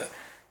teams that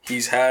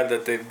he's had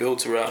that they've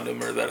built around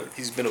him or that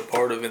he's been a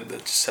part of and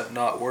that just have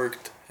not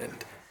worked.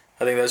 And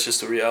I think that's just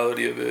the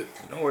reality of it.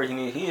 You know where he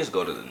needs to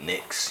go to the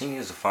Knicks. He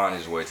needs to find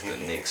his way to the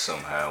Knicks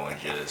somehow and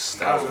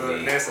just I was the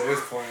Nets at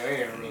this point.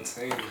 They ain't a real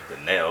team. The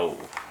Nets.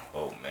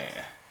 Oh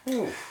man.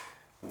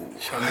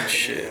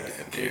 Shit.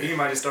 He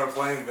might just start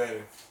playing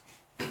better.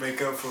 Make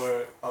up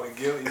for all the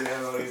guilt he's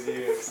had all these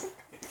years.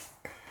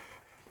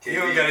 He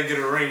don't gotta get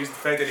a ring. Just the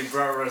fact that he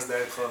brought Russ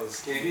that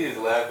close. KD is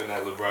laughing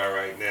at LeBron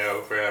right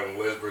now for having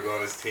Westbrook on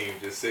his team,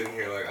 just sitting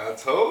here like, I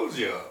told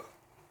y'all.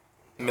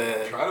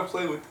 Man. Try to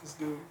play with this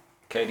dude.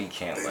 KD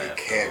can't laugh.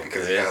 He can't though,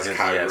 because he has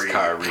Kyrie. man. I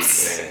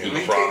mean,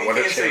 LeBron KD won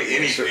a can't say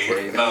championship for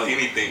anything him. about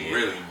anything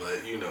really,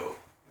 but you know.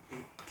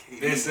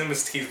 Ben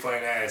Simmons keeps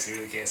playing ass. He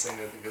really can't say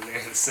nothing because they're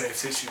in the same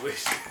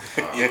situation.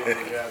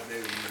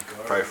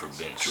 Pray for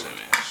Ben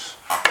Simmons.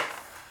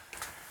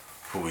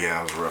 Oh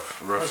yeah, it was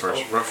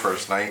rough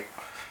first night.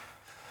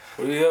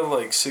 What do you have,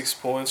 like 6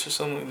 points or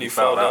something? He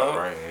fouled out,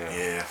 right?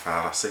 Yeah,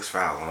 fouled out 6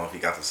 fouls. I don't know if he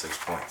got the 6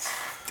 points.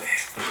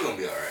 He's gonna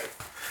be alright.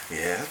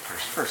 Yeah,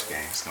 first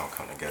game, it's gonna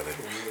come together.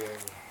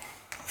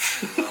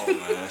 Oh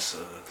man, that's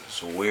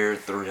a weird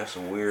three. That's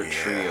a weird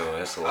trio.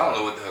 That's a lot. I don't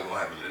know what the hell gonna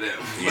happen to them.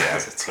 Yeah,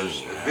 as a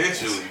team.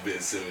 Eventually, Ben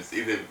Simmons,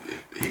 either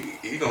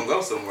he gonna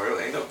go somewhere.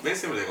 Ain't no Ben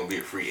Simmons ain't gonna be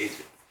a free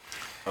agent.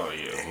 Oh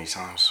yeah.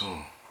 Anytime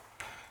soon.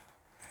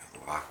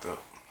 He's locked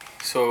up.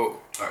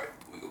 So, all right,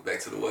 we go back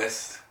to the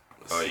West.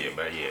 Let's not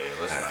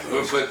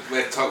go.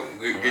 Let's talk.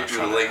 Get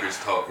through the Lakers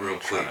talk real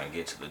quick. Trying to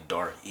get to the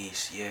dark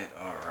East yet?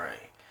 All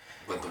right.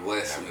 But the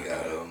West, we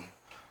got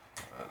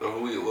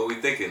what we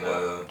thinking?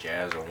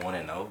 Jazz are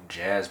 1-0.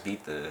 Jazz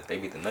beat the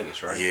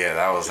Nuggets, right? Yeah,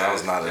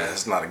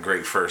 that's not a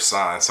great first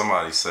sign.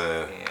 Somebody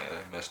said. Yeah,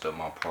 that messed up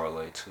my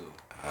parlay too.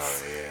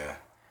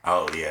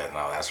 Oh yeah,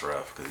 no, that's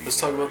rough. Let's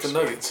talk about the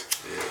Nuggets.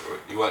 Yeah,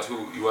 you watch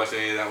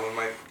any of that one,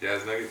 Mike?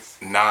 Jazz Nuggets?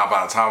 Nah,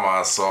 by the time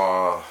I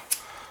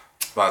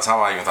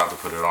even thought to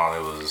put it on,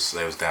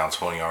 they was down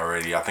 20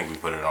 already. I think we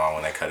put it on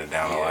when they cut it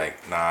down to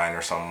like 9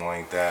 or something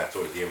like that.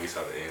 So yeah, we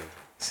saw the end.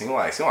 Seemed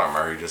like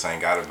Murray just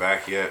ain't got it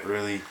back yet,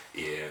 really.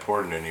 Yeah.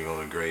 Portland didn't even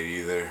look great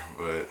either,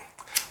 but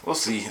we'll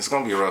see. It's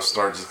gonna be a rough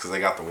start just because they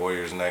got the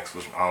Warriors next.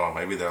 Which I don't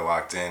know, maybe they're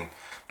locked in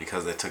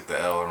because they took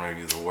the L, or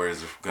maybe the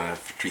Warriors are gonna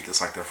treat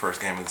this like their first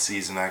game of the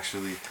season.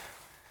 Actually.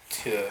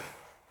 Yeah.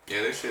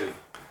 Yeah, they should.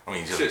 I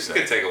mean, it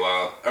could take a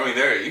while. I mean,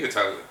 you could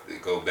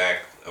go back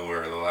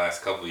over the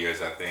last couple of years,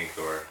 I think,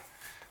 or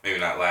maybe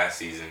not last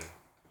season,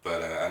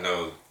 but I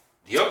know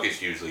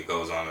Jokic usually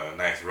goes on a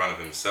nice run of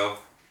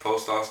himself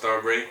post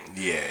All-Star break.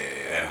 Yeah.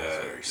 And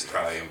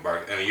probably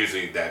and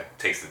usually that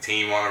takes the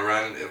team on a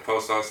run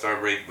post All-Star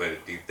break,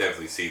 but you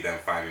definitely see them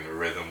finding a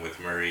rhythm with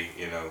Murray.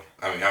 You know,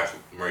 I mean,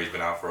 actually Murray's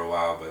been out for a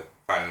while, but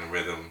finding a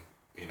rhythm,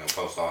 you know,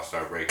 post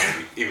All-Star break,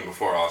 even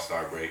before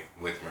All-Star break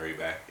with Murray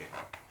back. You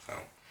know, so.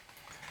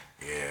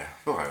 Yeah, I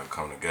feel like it'll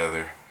come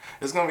together.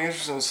 It's gonna be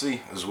interesting to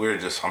see. It's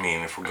weird. If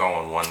we're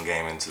going one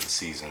game into the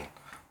season,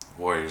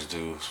 Warriors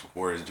do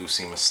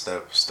seem a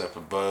step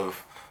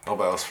above.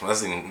 Nobody on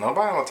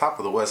top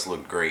of the West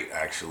looked great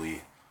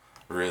actually.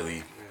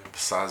 Really,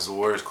 besides the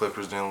Warriors,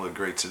 Clippers didn't look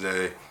great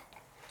today.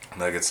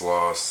 Nuggets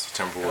lost.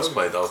 Timberwolves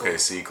played the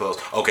OKC close.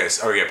 Pelicans.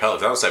 I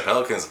would say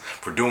Pelicans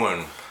for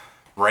doing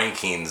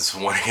rankings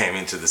one game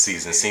into the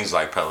season. Seems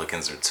like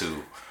Pelicans are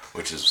 2.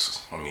 Which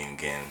is,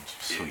 again,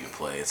 just who you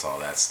play. It's all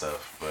that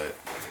stuff. But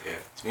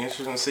it's be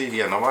interesting to see.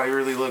 Yeah, nobody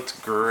really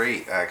looked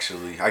great,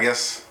 actually. I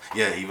guess,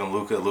 even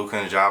Luka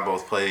and Ja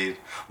both played.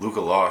 Luka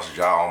lost.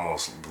 Ja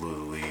almost blew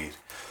the lead.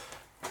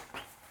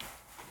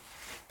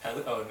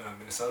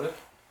 Minnesota?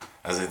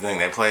 That's the thing.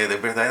 They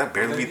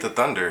barely beat the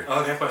Thunder.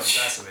 Oh, they played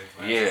that's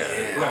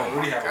Yeah. Oh,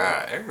 my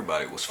God.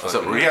 Everybody was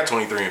fucking. Rudy had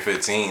 23 and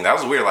 15. That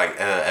was weird. Like,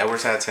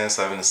 Edwards had 10,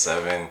 7 and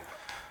 7.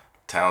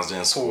 Towns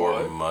didn't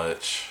score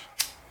much.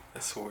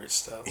 That's a weird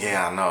stuff.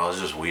 Yeah, I know. It's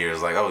just weird.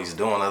 It's like, oh, he's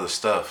doing other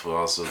stuff, but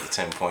also the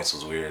 10 points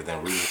was weird.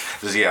 Then Rudy,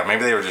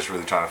 maybe they were just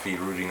really trying to feed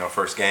Rudy,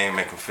 first game,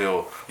 make him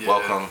feel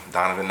welcome.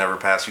 Donovan never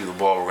passed you the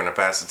ball. We're gonna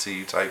pass it to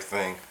you, type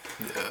thing.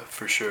 Yeah,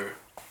 for sure.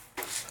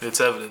 It's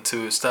evident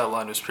too. His stat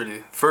line was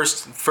pretty.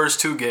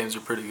 First 2 games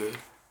were pretty good.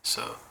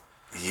 So.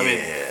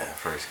 Yeah,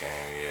 first game.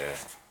 Yeah.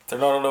 They're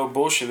not on no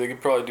bullshit. They could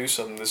probably do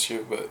something this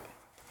year, but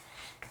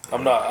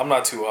I'm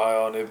not too high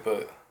on it.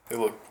 But they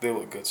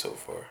look good so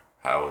far.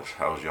 How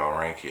would y'all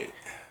rank it?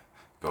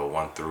 Go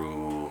 1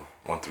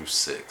 through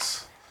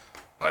 6.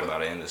 Like by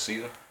the end of the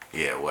season?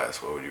 Yeah,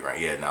 Wes. What would you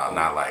rank? Yeah,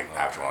 not like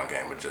after one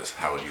game, but just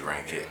how would you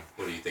rank it?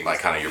 What do you think? Like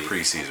kind of your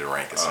preseason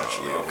rank,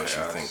 essentially. What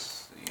you think?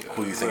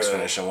 Who do you think's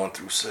finishing 1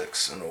 through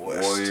 6 in the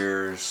West?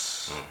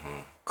 Warriors,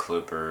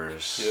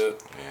 Clippers.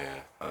 Yep.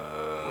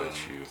 Yeah. What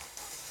you?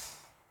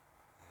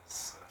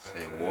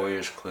 Say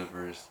Warriors,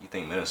 Clippers. You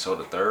think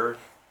Minnesota third?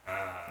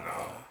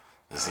 No.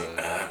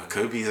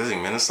 Could be. Is he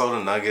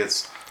Minnesota,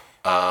 Nuggets?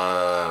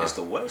 Is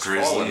the West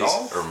falling Grizzlies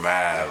off? or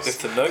Mavs?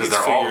 If the Nuggets they're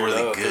all figure it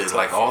really out, good. they're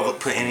Like top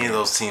put any of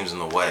those teams in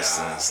the West,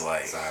 and it's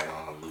like Zion,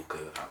 Luka.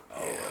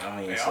 I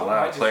mean, it's a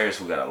lot of players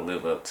who gotta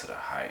live up to the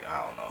hype.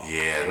 I don't know.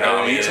 yeah. No,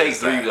 I mean, you take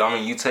exactly. three. I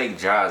mean, you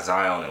take Ja,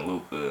 Zion, and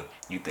Luka.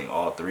 You think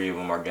all 3 of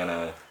them are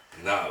gonna?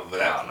 No,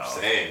 but I that's don't what know. I'm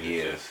saying.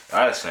 Yeah,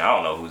 I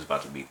don't know who's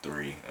about to be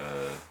 3.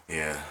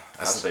 Yeah. I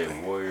That's the say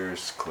thing.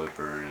 Warriors,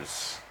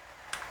 Clippers.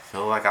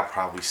 Feel like I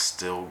probably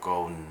still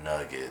go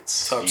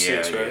Nuggets. Top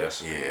 6,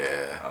 right?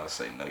 Yeah. I'll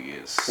say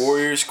Nuggets.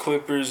 Warriors,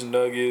 Clippers,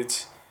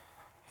 Nuggets,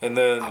 and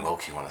then I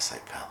low-key want to say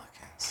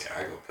Pelicans. Yeah,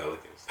 I go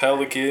Pelicans.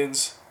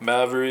 Pelicans,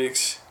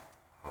 Mavericks,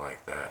 I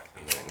like that.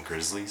 And then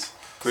Grizzlies.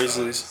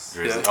 Grizzlies.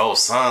 Grizzlies. Yeah. Oh,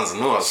 Suns. I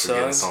knew I was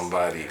forgetting Suns.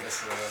 somebody.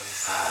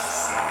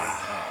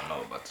 I don't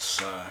know about the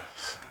Suns.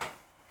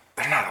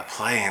 They're not a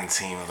playing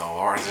team though,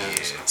 are they?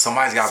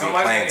 Somebody's got to be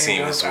a playing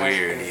team. It's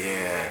weird.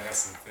 Yeah.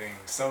 That's the thing.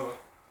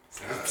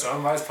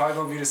 Somebody's probably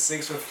gonna be the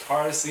 6th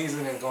part of the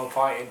season and gonna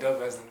probably end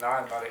up as the 9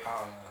 by the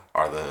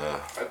I don't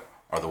know.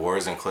 Are the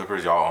Warriors and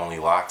Clippers y'all only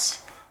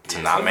locks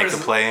to not make the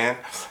play in?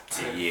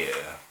 Yeah.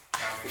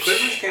 The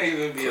Clippers can't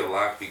even be a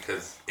lock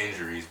because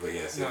injuries, but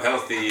yes, if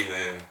healthy,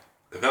 then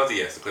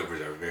yes, the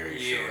Clippers are very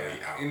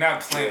surely out. You're not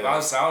playing. I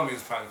don't mean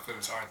probably the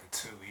Clippers aren't the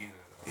 2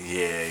 either.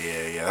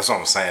 Yeah. That's what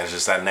I'm saying. It's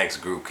just that next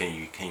group.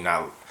 Can't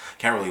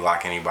really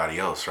lock anybody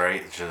else,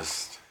 right? It's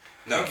just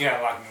No, You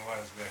can't lock New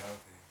Orleans very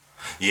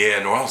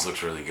healthy. New Orleans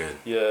looks really good.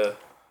 Yeah.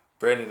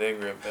 Brandon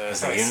Ingram, man.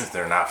 It's like, even if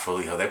they're not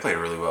fully healthy, they played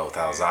really well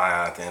without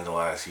Zion at the end of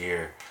last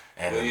year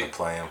and in the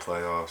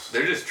playoffs.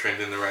 they're just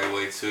trending the right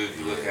way too. If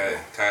you look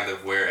at kind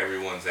of where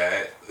everyone's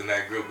at in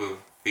that group of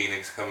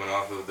Phoenix coming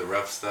off of the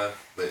rough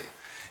stuff, but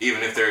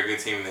even if they're a good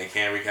team and they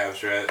can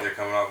recapture it, they're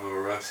coming off of a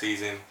rough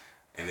season.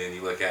 And then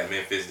you look at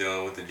Memphis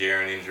dealing with the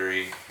Jaren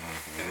injury,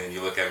 and then you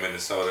look at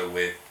Minnesota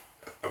with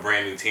a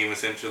brand new team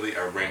essentially,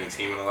 or a brand new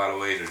team in a lot of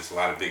ways. There's just a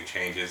lot of big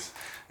changes.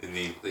 And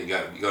you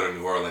go to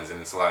New Orleans, and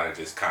it's a lot of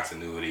just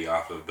continuity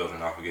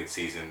building off a good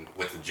season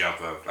with the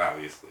jump of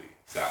obviously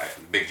Zion.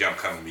 Big jump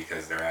coming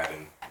because they're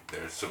adding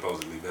their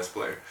supposedly best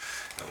player,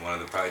 and one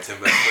of the probably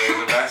 10 best players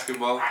in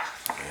basketball.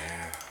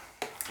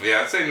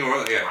 Yeah, I'd say New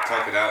Orleans. Yeah,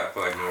 talk it out. I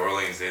feel like New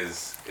Orleans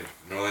is. If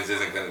New Orleans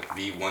isn't going to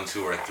be 1,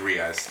 2, or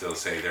 3, I'd still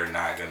say they're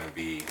not going to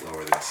be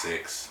lower than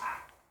 6.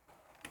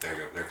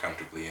 They're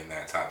comfortably in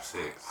that top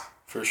 6.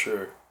 For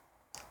sure.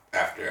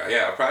 I'll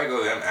probably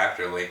go them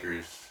after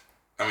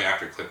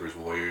after Clippers,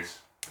 Warriors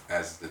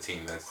as the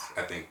team that's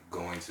I think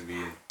going to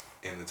be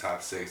in the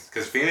top 6.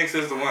 Because Phoenix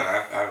is the one.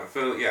 I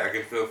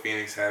can feel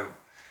Phoenix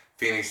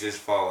just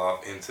fall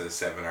off into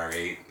 7 or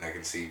 8, and I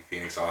can see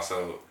Phoenix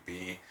also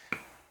be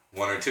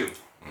 1 or 2.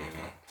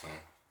 So.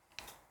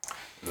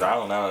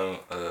 Zion now,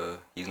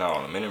 he's not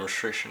on a minute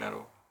restriction at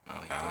all. No,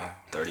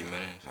 30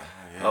 minutes.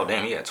 Oh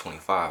damn, he had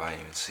 25. I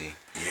didn't even see.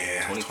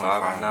 Yeah,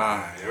 25 and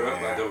 9. They were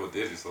up by double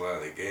digits a lot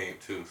of the game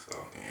too, so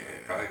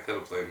probably could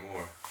have played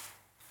more.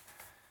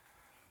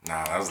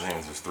 Nah, that was the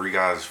thing. There's 3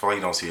 guys. I feel like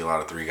you don't see a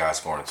lot of 3 guys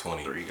scoring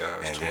 20. 3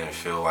 guys. And 20. then it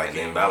feel like and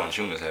then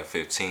Valanciunas had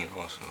 15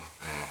 also.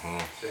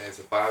 It's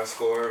a 5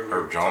 scorer.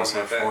 Herb Jones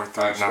had 4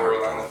 3. Not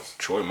Herb Jones.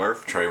 Troy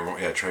Murphy. Trey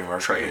Murphy.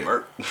 Trey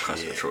Murphy. I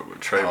said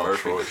Trey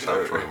Murphy.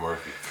 Trey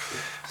Murphy.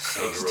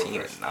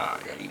 16 and 9.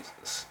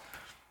 Jesus.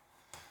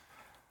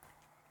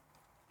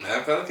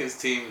 That Pelicans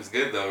team is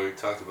good though. We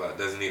talked about it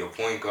doesn't need a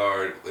point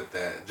guard with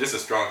that. Just a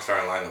strong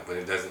starting lineup, but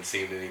it doesn't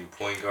seem to need a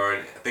point guard.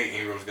 I think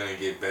Ingram's going to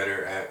get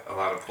better at a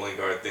lot of point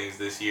guard things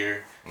this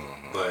year,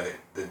 but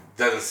it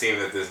doesn't seem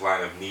that this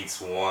lineup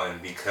needs one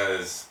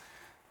because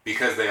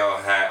they all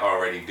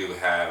already do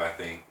have. I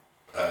think.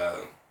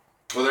 I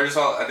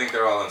think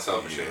they're all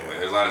unselfish anyway.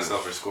 There's a lot of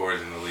selfish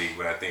scorers in the league,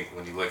 but I think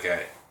when you look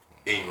at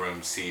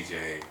Ingram,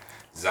 CJ,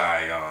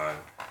 Zion,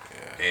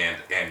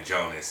 and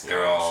Jonas,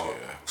 they're all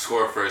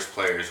score first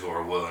players who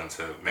are willing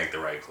to make the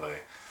right play.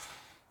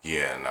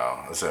 Yeah,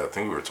 no. I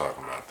think we were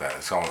talking about that.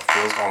 It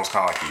feels almost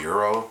kind of like a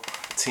Euro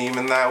team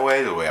in that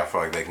way. The way I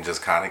feel like they can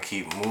just kind of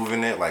keep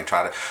moving it, like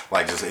try to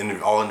like just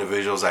all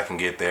individuals that can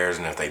get theirs,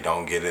 and if they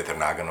don't get it, they're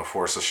not gonna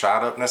force a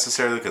shot up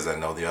necessarily because they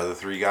know the other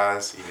three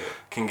guys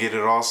can get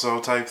it also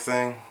type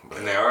thing. But,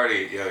 and they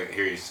already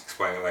hear you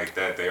explain it like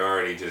that. They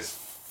already just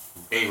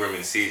Ingram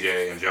and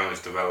CJ and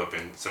Jonas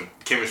developing some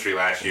chemistry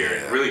last year,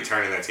 and really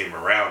turning that team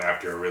around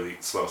after a really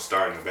slow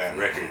start and a bad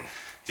record.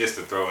 Just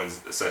to throw in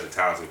such a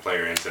talented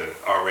player into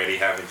already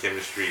having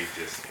chemistry,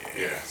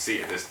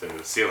 see this the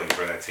ceiling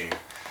for that team.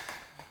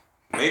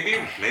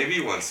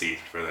 Maybe 1 seed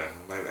for them.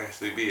 It might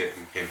actually be it.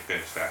 You can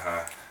finish that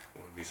high.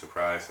 Wouldn't be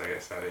surprised. I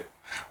guess at it.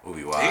 Will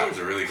be wild. Ingram's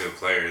a really good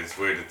player. It's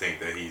weird to think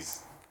that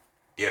he's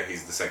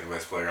the second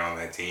best player on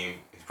that team.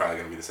 He's probably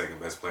gonna be the second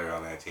best player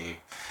on that team.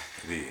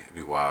 It'd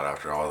be wild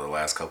after all the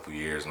last couple of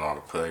years and all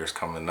the players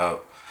coming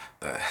up.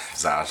 That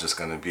Zion's just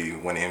gonna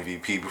win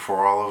MVP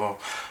before all of them.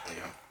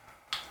 Yeah.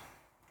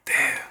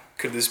 Damn.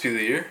 Could this be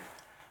the year?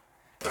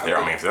 If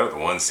they're the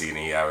 1 seed and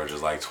he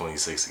averages like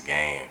 26 a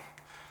game.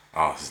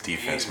 Oh, his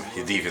defense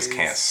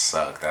can't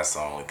suck. That's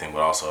the only thing.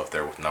 But also, if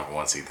they're number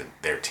 1 seed,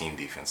 their team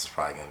defense is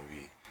probably gonna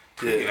be.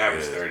 He can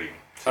average 30.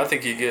 I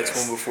think he gets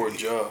one before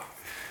Ja.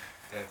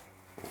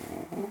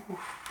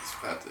 It's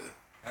about to.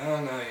 I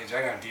don't know.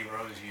 I got D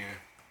Rose year.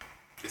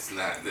 It's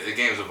not. The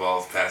game's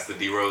evolved past the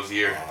D Rose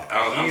year.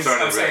 I'm I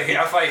starting to.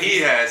 feel like he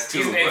has two.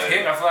 I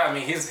feel like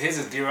his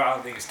is D Rose. I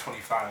don't think it's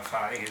 25 and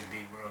 5. I think his D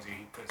Rose year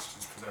he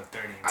puts up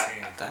 30 and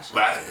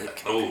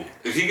 10.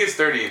 If he gets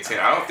 30 and 10,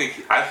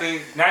 I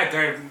think not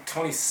 30,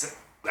 26.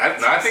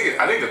 I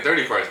think the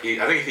 30 part. I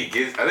think he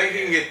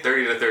can get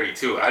 30 to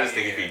 32. I just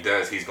think if he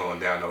does, he's going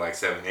down to like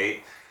 7,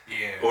 8.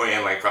 Yeah. Or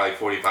in like probably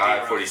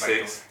 45,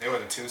 46. Like they were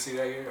the 2 seed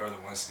that year or the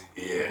 1 seed.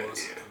 Yeah.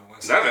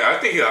 I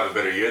think he'll have a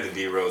better year than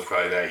D Rose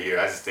probably that year.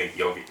 I just think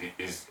Jokic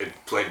is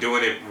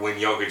doing it when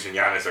Jokic and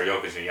Giannis are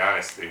Jokic and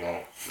Giannis. They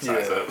won't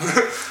size up.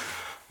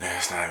 Yeah,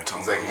 it's not even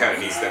talking. It's like he kind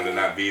of needs them to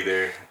not be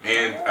there,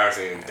 and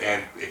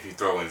if you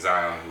throw in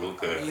Zion,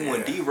 Luka.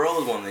 When D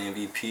Rose won the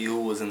MVP,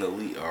 who was in the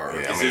league?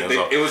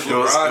 It was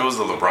LeBron. It was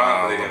the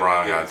LeBron.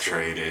 LeBron got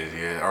traded,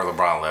 or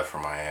LeBron left for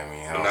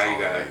Miami. But now you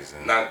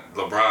got not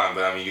LeBron,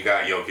 but you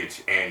got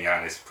Jokic and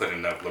Giannis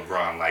putting up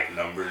LeBron-like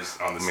numbers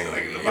on the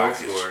in the box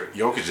score.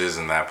 Jokic is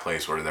in that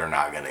place where they're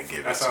not gonna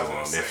give it to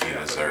him if he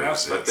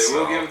deserves it. But they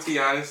will give it to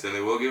Giannis and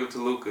they will give it to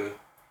Luka.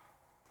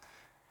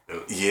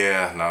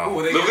 Yeah, no.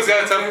 Luka's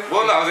got a tough.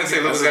 Well, no, I was gonna say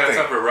Luka's got a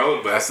tougher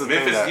road, but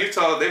Memphis,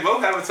 Utah, they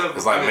both have a tough.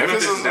 It's like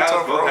Memphis is a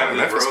tough road.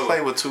 Memphis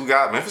played with 2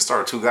 guys. Memphis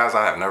started 2 guys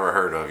I have never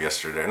heard of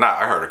yesterday.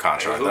 I heard a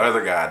contract. The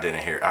other guy I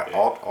didn't hear. They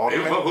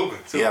were both hooping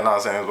too. Yeah, no, I'm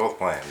saying they were both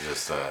playing.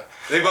 Just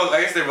they both. I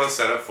guess they're both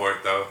set up for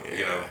it though.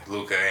 Yeah.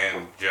 Luka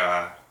and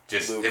Ja.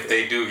 If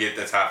they do get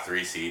the top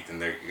 3 seed, then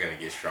they're gonna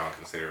get strong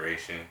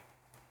consideration.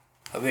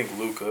 I think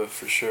Luka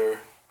for sure.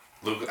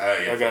 Luka,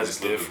 that guy's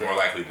different. More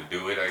likely to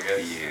do it, I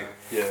guess.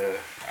 Yeah.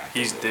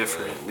 He's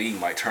different. The league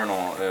might turn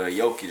on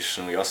Jokic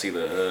soon. Y'all see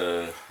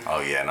the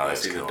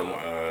that's cool.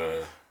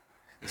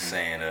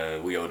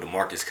 saying we owe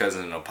DeMarcus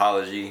Cousins an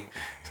apology,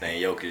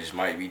 saying Jokic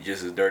might be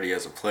just as dirty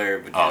as a player,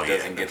 but just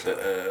doesn't get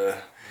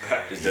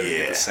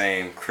the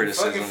same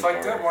criticism. Fucking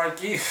fucked up,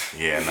 Marquise.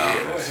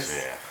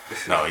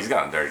 No, he's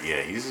gotten dirty.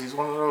 Yeah, he's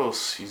one of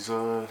those. It's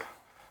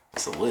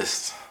a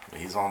list.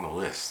 He's on the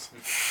list.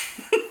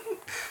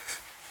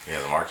 Yeah,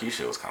 the Marquis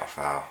shit was kind of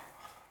foul.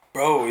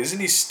 Bro, isn't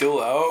he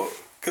still out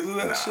because of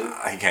that shit?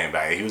 He came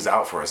back. He was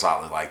out for a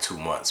solid 2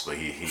 months, but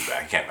he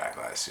came back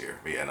last year.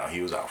 But yeah, no,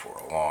 he was out for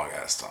a long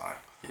ass time.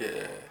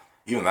 Yeah.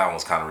 Even that one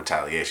was kind of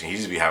retaliation. He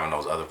just be having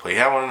those other plays. He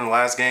had one in the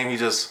last game. He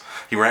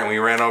ran when he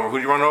ran over. Who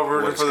did he run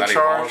over for the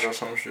charge? Or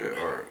some shit,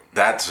 or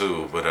that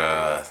too. But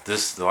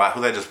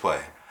who they just play?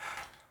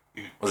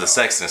 Was it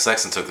Sexton?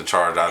 Sexton took the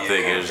charge. I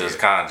think it was just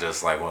kind of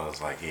just like one of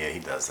those he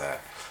does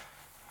that.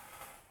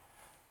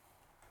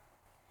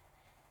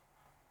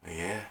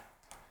 Yeah,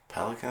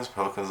 Pelicans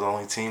the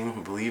only team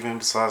who believe in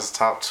besides the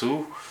top 2.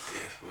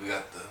 Yeah, we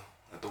got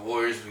the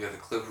Warriors, we got the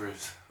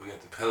Clippers, we got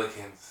the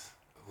Pelicans.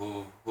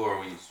 Who are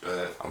we?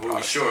 Who are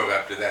we sure of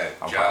after that?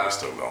 I'm probably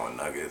still going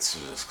Nuggets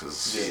just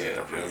because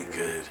they're really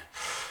good.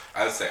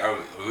 I would say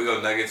we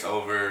go Nuggets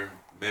over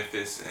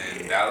Memphis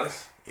and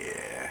Dallas.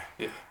 Yeah.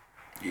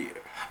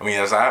 I mean,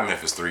 as I have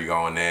Memphis 3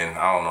 going in,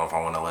 I don't know if I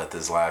want to let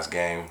this last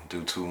game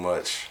do too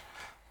much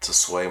to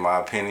sway my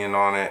opinion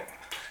on it.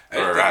 I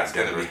think it's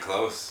going to be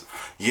close.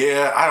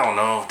 Yeah, I don't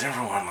know.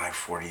 Denver won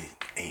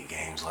 48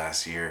 games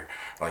last year,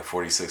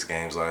 46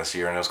 games last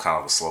year, and it was kind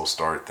of a slow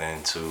start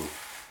then too.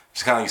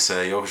 Just kind of like you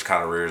said, Jokic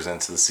kind of rears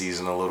into the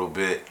season a little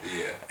bit.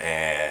 Yeah.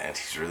 And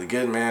he's really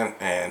good, man.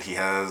 And he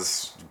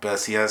has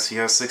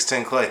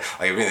 6'10" Clay.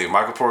 If anything,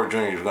 Michael Porter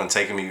Jr. is going to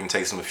take him. Even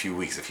takes him a few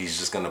weeks. If he's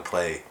just going to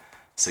play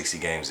 60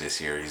 games this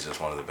year, he's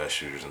just one of the best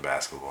shooters in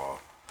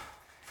basketball.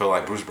 I feel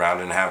like Bruce Brown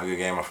didn't have a good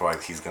game. I feel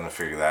like he's going to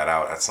figure that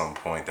out at some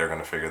point. They're going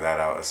to figure that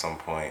out at some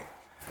point.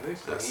 Are they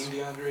playing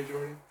DeAndre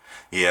Jordan?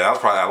 Yeah, that was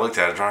probably, I looked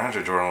at it.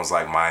 DeAndre Jordan was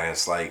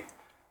minus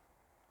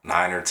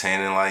 9 or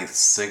 10 in like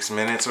 6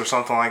 minutes or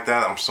something like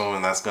that. I'm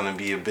assuming that's going to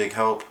be a big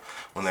help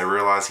when they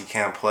realize he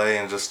can't play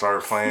and just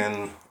start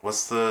playing.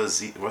 What's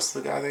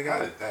the guy they How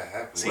got? did that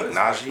happen? Zeke What is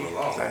Najee? Michael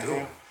Malone Is that doing?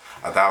 him?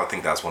 I would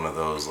think that's one of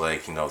those,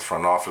 like, the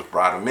front office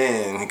brought him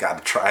in. He got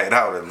to try it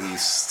out at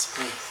least.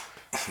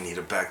 Need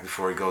it back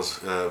before he goes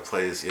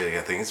plays. Yeah,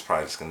 I think it's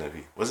probably just going to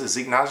be. Was it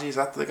Zeke Najee? Is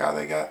that the guy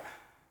they got?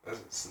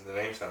 The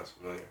name sounds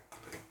familiar.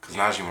 Because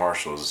Najee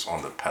Marshall is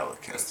on the That's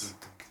Pelicans.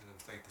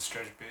 like the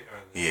stretch bit or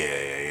the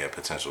Yeah.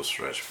 Potential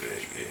stretch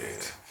big.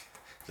 Yeah.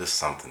 Just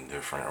something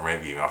different. Or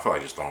maybe even, I feel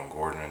like just throwing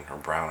Gordon or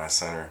Brown at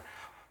center.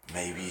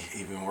 Maybe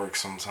even work Like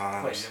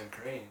sometimes. Jeff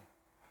Green.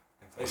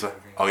 What's that?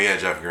 Oh, yeah,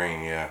 Jeff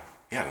Green, yeah.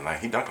 Yeah, tonight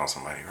he dunked on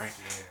somebody, right?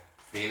 Yeah.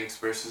 Phoenix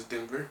versus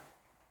Denver.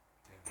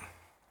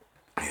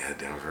 Yeah,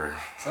 Denver.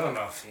 So I don't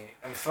know if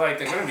I feel like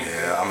they're gonna be.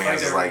 Yeah, I mean, feel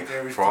it's they're- like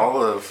they're for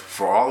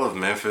all of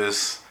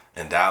Memphis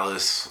and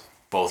Dallas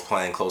both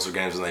playing closer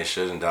games than they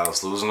should, and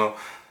Dallas losing them.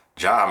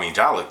 Ja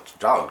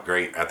looked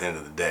great at the end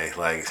of the day.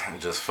 Like, I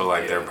just feel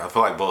like I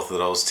feel like both of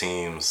those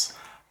teams.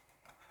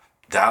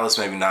 Dallas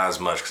maybe not as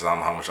much because I don't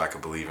know how much I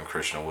could believe in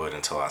Christian Wood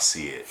until I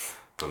see it.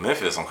 But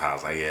Memphis, I'm kind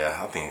of like, yeah,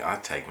 I think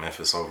I'd take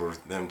Memphis over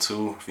them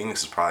too.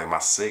 Phoenix is probably my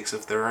 6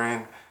 if they're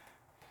in.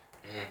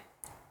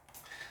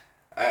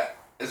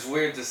 It's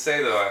weird to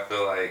say though. I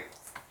feel like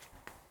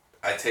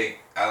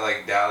I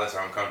like Dallas.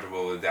 Or I'm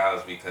comfortable with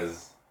Dallas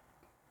because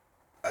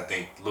I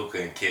think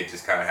Luka and Kidd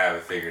just kind of have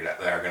it figured out.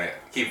 They're gonna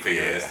keep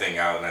figuring this thing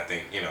out, and I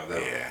think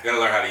they're gonna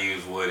learn how to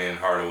use Wood and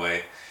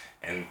Hardaway,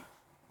 and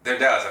they're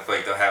Dallas. I feel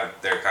like they'll have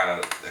their kind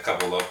of a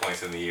couple low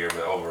points in the year,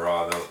 but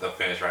overall they'll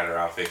finish right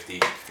around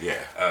 50. Yeah.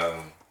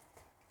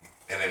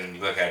 And then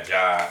you look at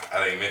Ja.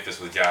 I think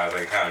Memphis with Ja is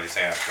like kind of just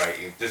saying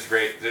like just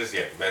great,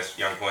 best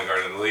young point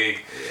guard in the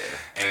league. Yeah.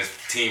 And his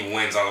team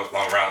wins on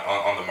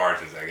the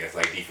margins, I guess,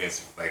 like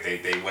defensive. Like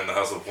they win the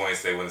hustle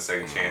points, they win the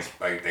second chance.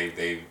 Like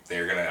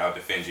they're gonna out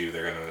defend you.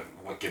 They're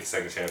gonna get the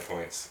second chance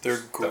points. They're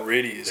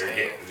gritty as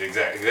hell.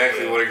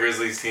 Exactly what a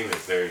Grizzlies team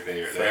is. They're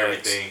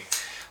everything,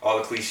 all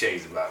the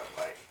cliches about it.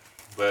 Like,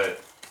 but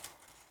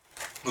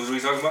who were we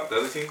talking about? The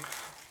other team?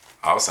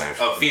 I was saying.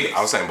 Phoenix.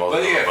 I was saying both But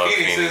of them yeah, above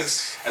Phoenix Phoenix.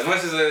 is as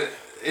much as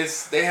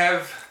they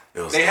have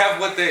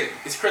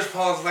it's Chris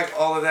Paul's like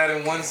all of that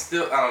in one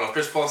still. I don't know.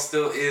 Chris Paul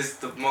still is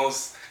the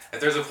most. If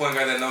there's a point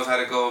guard that knows how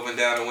to go up and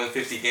down and win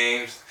 50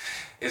 games,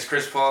 it's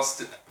Chris Paul.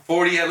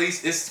 40 at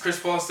least. It's Chris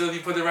Paul still if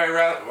you put the right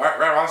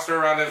roster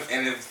around him.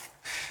 And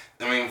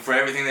for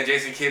everything that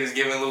Jason Kidd is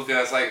giving Luka,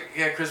 it's like,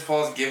 yeah, Chris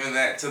Paul's giving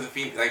that to the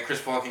Phoenix. Like,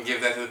 Chris Paul can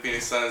give that to the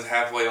Phoenix Suns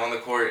halfway on the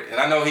court. And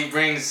I know he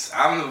brings.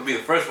 I'm going to be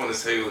the first one to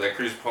tell you that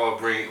Chris Paul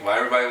brings. While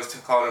everybody was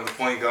calling him the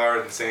point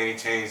guard and saying he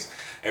changed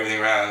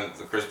everything around,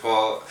 Chris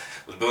Paul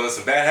was building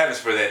some bad habits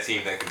for that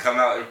team that could come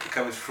out and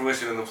come to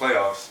fruition in the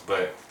playoffs.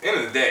 But at the end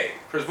of the day,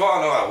 Chris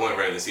Paul know how to win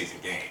regular season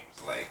games.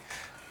 Like,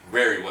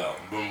 very well.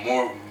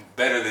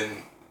 Better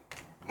than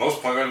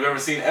most point guards we've ever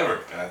seen ever.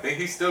 And I think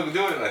he still can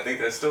do it, and I think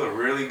that's still a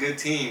really good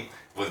team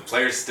with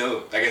players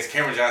still. I guess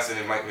Cameron Johnson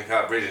and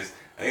Mikal Bridges,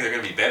 I think they're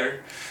going to be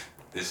better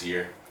this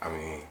year. I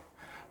mean,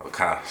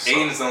 kind of.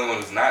 Aiden's the only one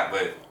who's not,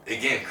 but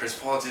again, Chris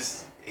Paul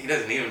he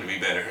doesn't need him to be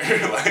better.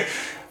 Like,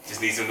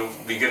 just needs him to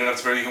be good enough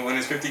so he can win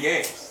his 50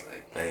 games.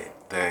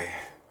 Like, They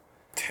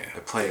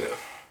played it.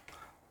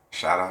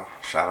 Shout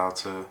out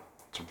to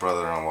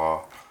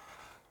brother-in-law.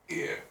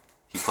 yeah.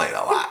 He played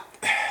a lot.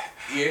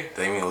 Yeah.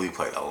 Damian Lee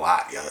played a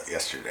lot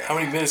yesterday. How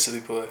many minutes did he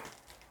play?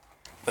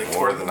 Like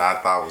More than I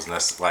thought was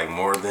necessary. Like,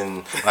 more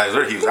than... Like,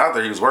 he was out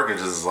there, he was working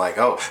just like,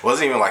 oh, it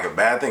wasn't even like a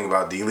bad thing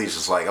about D. Lee. It's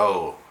just like,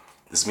 oh,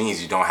 this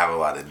means you don't have a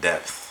lot of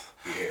depth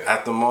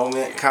at the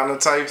moment kind of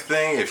type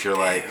thing. If you're,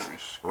 like,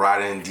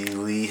 riding D.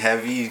 Lee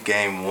heavy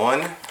game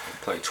 1.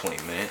 Played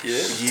 20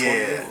 minutes.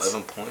 Yeah.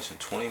 11 points in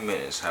 20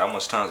 minutes. How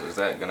much times is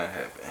that going to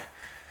happen?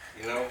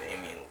 You know?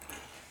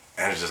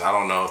 And it's just, I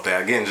don't know if they,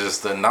 again,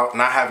 just the not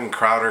having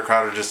Crowder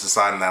just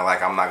deciding that,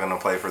 like, I'm not going to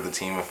play for the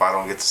team if I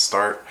don't get to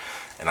start.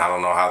 And I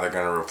don't know how they're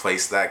going to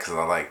replace that because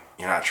I'm like,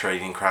 you're not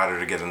trading Crowder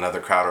to get another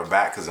Crowder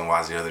back because then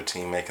why's the other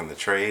team making the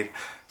trade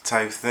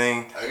type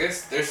thing? I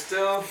guess they're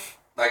still,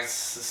 like,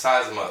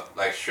 size them up,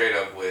 like, straight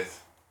up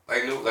with,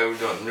 like we're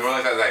doing. New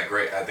Orleans has that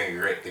great, I think,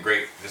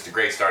 just a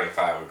great starting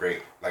five, a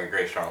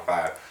great strong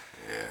five.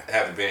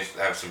 Yeah.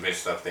 Have some bench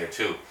stuff there,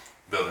 too,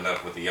 building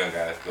up with the young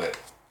guys, but...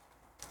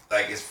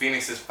 Like, it's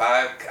Phoenix's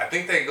 5. I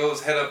think that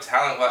goes head up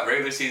talent-wise,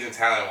 regular season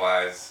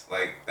talent-wise.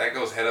 Like, that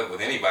goes head up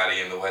with anybody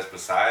in the West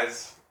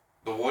besides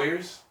the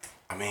Warriors.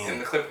 I mean...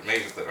 And the Clippers,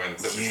 maybe the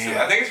Clippers too.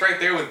 Yeah. I think it's right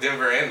there with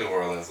Denver and New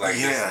Orleans. Like,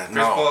 Chris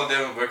Paul,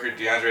 Devin Booker,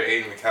 DeAndre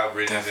Ayton, Mikal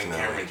Bridges, Definitely.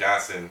 and Cameron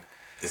Johnson.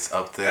 It's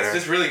up there. That's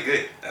just really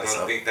good. I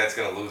don't think that's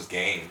going to lose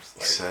games.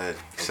 Like,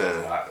 You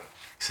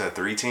said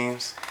 3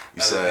 teams?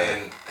 You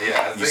said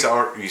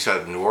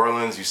New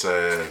Orleans, you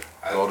said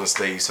Golden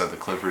State, you said the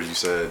Clippers, you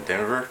said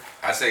Denver.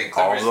 I say Clippers.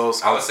 All of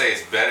those? I would say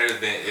it's better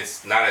than,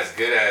 it's not as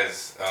good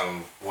as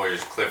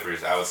Warriors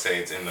Clippers. I would say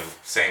it's in the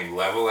same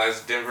level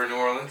as Denver, New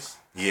Orleans.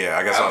 Yeah,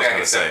 I guess I was going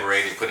to say.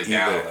 Separate it, put it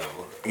down a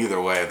level.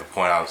 Either way, the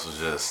point out was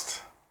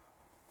just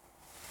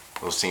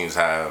those teams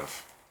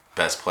have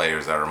best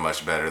players that are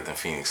much better than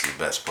Phoenix's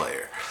best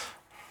player.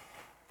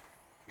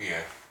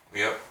 Yeah.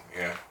 Yep.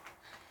 Yeah.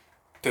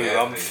 Dude,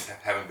 Yeah, they just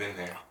haven't been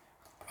there.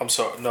 I'm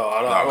sorry. No,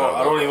 I don't.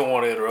 I don't even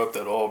want to interrupt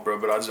at all, bro.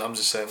 But I'm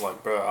just saying,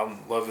 like, bro,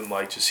 I'm loving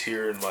like just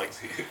hearing like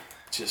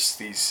just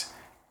these.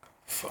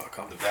 Fuck,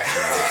 I'm The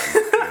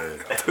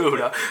background. dude.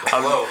 The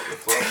flow.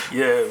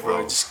 Yeah,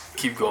 bro. Just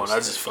keep going. I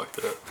just fucked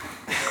it up.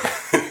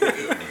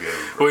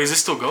 Wait, is it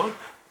still going?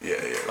 Yeah.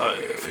 Oh,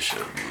 yeah. It should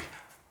be.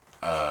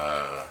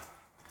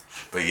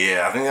 But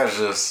yeah, I think that's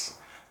just.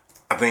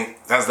 I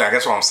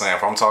guess what I'm saying.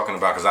 If I'm talking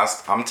about,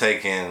 because I'm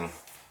taking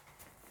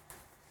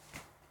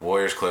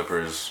Warriors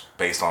Clippers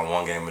based on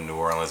one game in New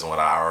Orleans and what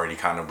I already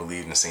kind of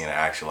believed in seeing it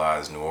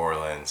actualize New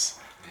Orleans.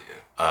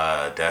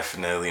 Yeah.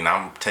 Definitely, and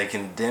I'm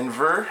taking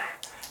Denver.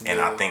 And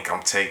I think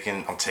I'm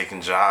taking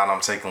Ja and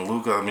I'm taking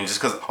Luka. I mean,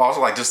 just because also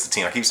like just the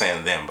team. I keep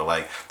saying them, but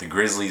like the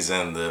Grizzlies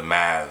and the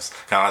Mavs,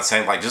 kind of the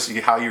same. Like just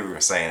how you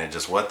were saying it,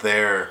 just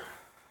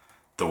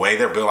the way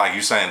they're built. Like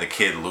you saying the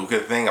kid Luka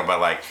thing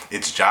about like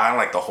it's Ja and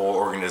like the whole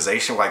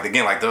organization. Like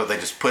again, like they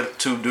just put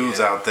two dudes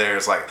out there.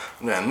 It's like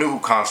I knew who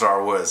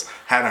Constar was,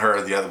 hadn't heard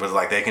of the other, but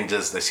like they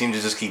seem to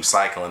just keep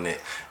cycling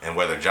it. And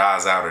whether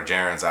Ja's out or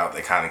Jaren's out,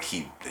 they kind of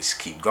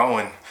keep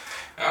going.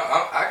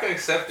 I can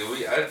accept it.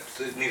 I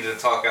just needed to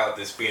talk out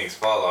this Phoenix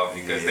fall off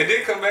because they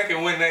did come back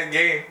and win that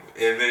game,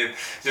 and then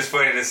just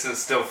funny to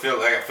still feel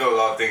like I feel a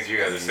lot of things you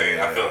guys are saying.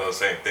 I feel those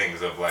same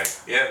things of like,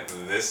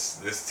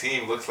 this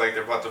team looks like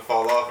they're about to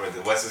fall off, or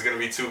the West is going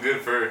to be too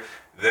good for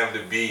them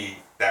to be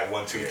that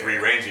 1, 2, 3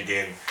 range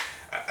again.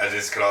 I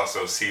just could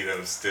also see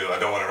them still. I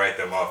don't want to write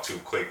them off too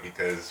quick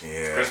because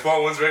Chris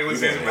Paul wins regular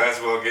season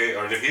basketball game,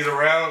 or if he's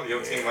around,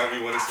 your team might be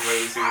winning some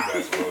regular season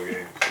basketball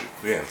games.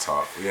 We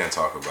didn't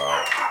talk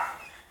about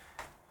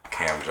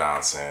Cam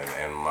Johnson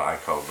and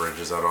Michael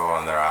Bridges at all,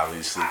 and they're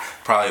obviously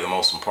probably the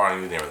most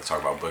important. We didn't really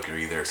talk about Booker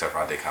either, except for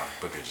I did count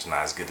Booker's just not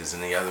as good as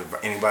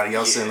anybody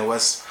else in the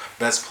West.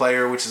 Best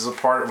player, which is a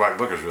part of like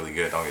Booker's really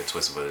good. Don't get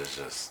twisted, but it's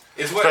just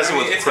it's what I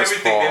mean. It's Chris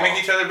everything. Paul. They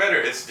make each other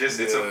better. It's just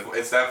it's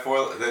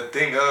the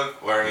thing of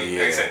where like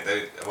I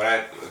said when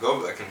I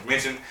can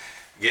mention.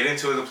 Get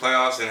into the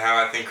playoffs and how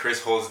I think Chris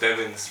holds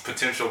Devin's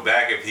potential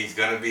back if he's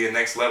going to be a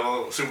next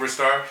level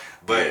superstar.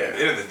 But at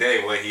the end of the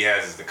day, what he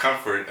has is the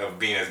comfort of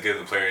being as good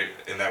of a player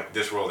in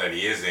this role that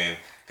he is in.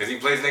 Because he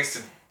plays next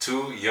to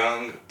two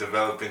young,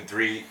 developing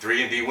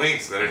 3-and-D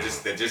wings that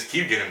just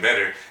keep getting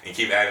better and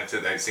keep adding to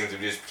that. Seems to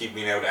just keep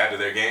being able to add to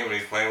their game. And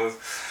he's playing with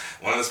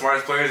one of the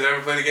smartest players that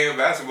ever played the game of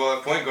basketball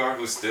at point guard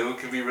who still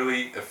can be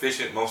really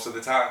efficient most of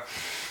the time.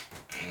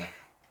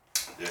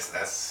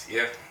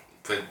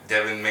 But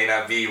Devin may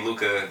not be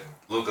Luka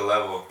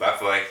level, but I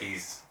feel like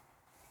he's.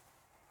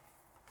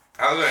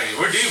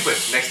 Where do you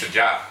put next to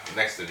Ja?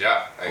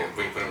 Like,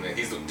 where you put him in?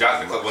 Ja's the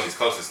one he's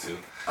closest to.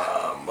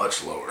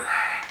 Much lower.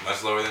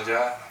 Much lower than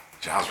Ja?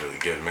 Ja's really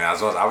good, man.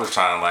 I was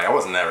trying to, like, I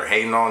wasn't never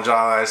hating on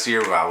Ja last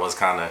year, but I was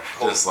kind of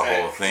just the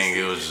whole thing.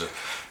 It was just,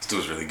 this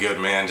dude's really good,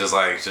 man. Just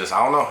I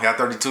don't know. He got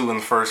 32 in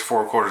the first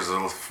 4 quarters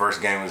of the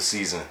first game of the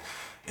season.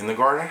 In the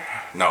Garden?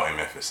 No, in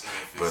Memphis.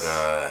 But,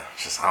 I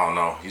don't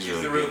know. He's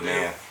really good,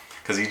 man.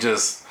 Because he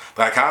just,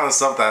 like, kind of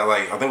stuff that,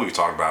 like, I think we've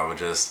talked about, but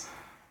just,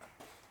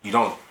 you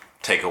don't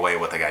take away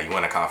what they got. You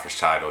win a conference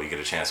title, you get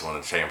a chance to win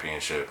a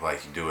championship,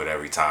 like, you do it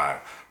every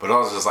time. But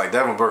also just, like,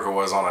 Devin Booker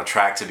was on a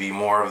track to be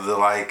more of the,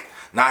 like,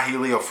 not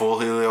full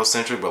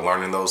heliocentric, but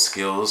learning those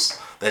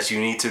skills that you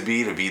need to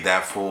be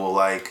that full,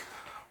 like,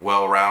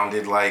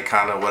 well-rounded, like,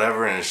 kind of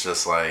whatever. And it's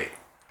just, like,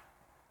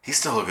 he's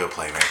still a good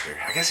playmaker.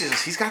 I guess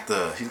he's got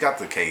the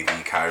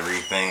KD Kyrie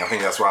thing. I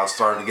think that's why I was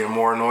starting to get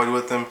more annoyed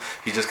with him.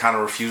 He just kind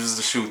of refuses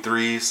to shoot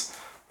threes.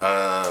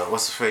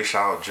 What's his face?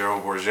 Shout out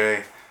Gerald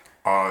Bourget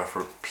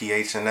for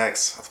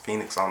PHNX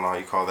Phoenix. I don't know how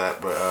you call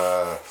that, but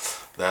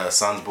the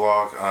Suns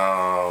blog.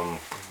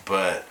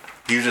 But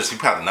he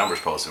had the numbers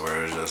posted where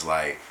it was just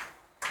like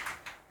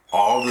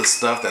all the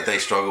stuff that they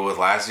struggled with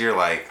last year,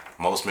 like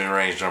most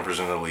mid-range jumpers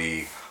in the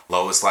league,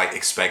 lowest like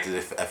expected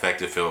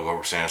effective field goal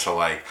percentage. So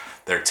like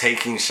they're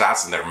taking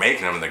shots and they're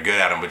making them and they're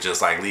good at them, but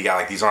just like league out,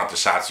 like these aren't the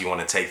shots you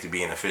want to take to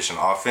be an efficient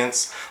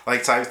offense,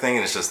 like type thing.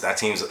 And it's just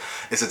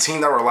it's a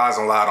team that relies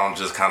a lot on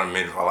just kind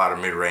of a lot of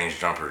mid-range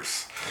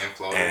jumpers.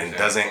 And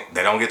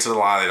they don't get to the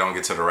line, they don't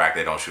get to the rack,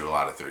 they don't shoot a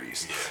lot of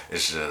threes. Yeah.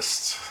 It's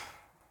just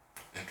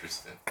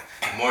interesting.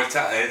 More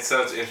time. It's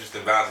such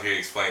interesting balance to hear you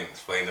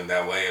explain them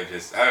that way of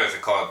just. I was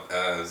called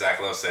Zach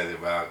Lowe said it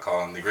about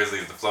calling the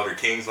Grizzlies the floater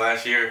kings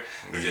last year.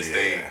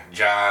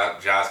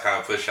 Ja's kind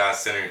of push shots,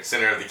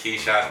 center of the key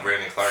shots.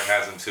 Brandon Clark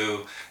has them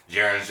too.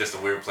 Jaren's just a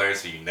weird player,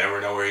 so you never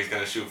know where he's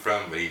gonna shoot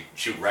from. But he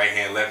shoot right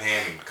hand, left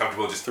hand, and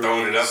comfortable just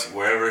throwing it up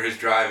wherever his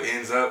drive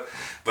ends up.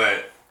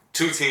 But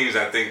two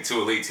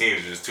elite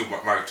teams, just two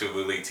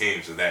elite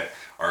teams that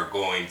are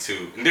going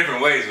to, in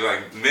different ways,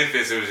 like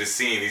Memphis, it was just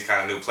seeing these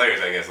kind of new players,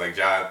 I guess, like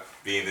Ja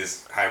being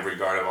this hybrid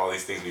guard of all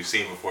these things we've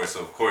seen before. So,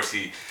 of course,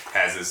 he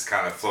has this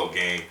kind of float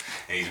game,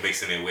 and he's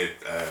mixing it with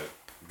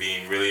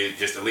being really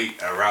just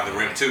elite around the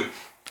rim, too.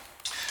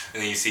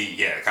 And then you see,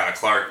 kind of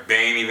Clark.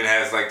 Bane even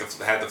has,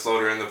 had the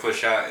floater in the push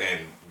shot,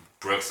 and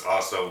Brooks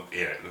also,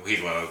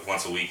 he's one of those,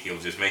 once a week he'll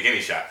just make any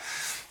shot.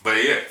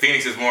 But yeah,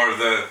 Phoenix is more of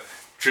the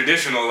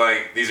traditional,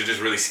 like, these are just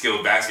really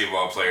skilled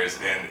basketball players.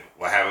 And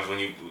what happens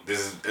this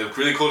is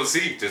really cool to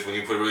see, just when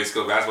you put really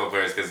skilled basketball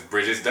players, because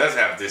Bridges does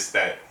have this,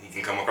 that he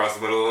can come across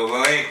the middle of the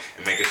lane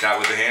and make a shot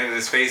with the hand in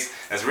his face.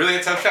 That's really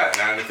a tough shot,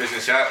 not an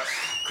efficient shot.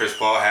 Chris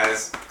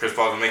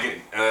Paul's been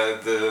making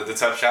the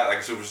tough shot like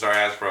a superstar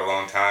has for a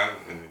long time,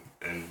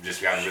 and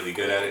just gotten really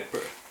good at it.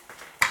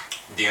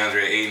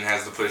 DeAndre Ayton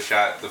has the push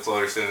shot, the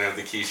floater center,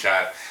 the key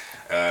shot,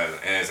 and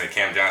it's like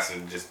Cam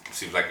Johnson just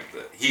seems like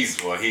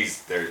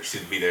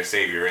should be their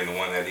savior and the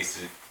one that needs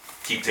to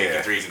keep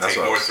taking threes and take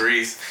more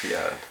threes.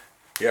 Yeah,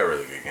 a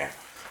really good game.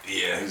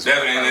 Yeah,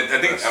 definitely.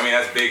 And I mean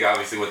that's big.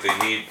 Obviously, what they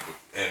need,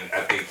 and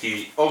I think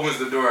he opens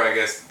the door. I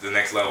guess the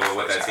next level of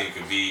what that team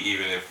could be,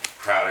 even if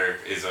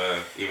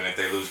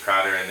they lose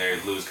Crowder and they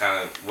lose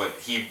kind of what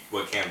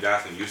Cam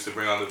Johnson used to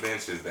bring on the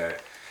bench, is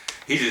that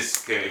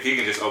if he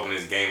can just open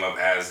his game up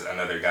as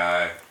another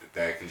guy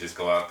that can just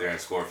go out there and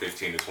score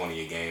 15 to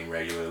 20 a game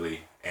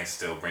regularly and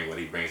still bring what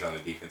he brings on the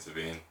defensive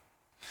end.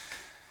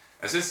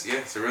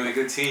 It's a really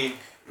good team,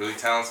 really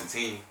talented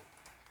team.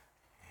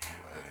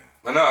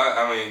 But no,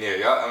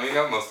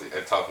 y'all mostly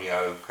talked me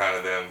out of kind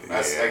of them.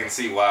 I can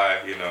see why,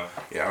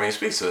 Yeah, I mean,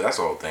 speaks to that's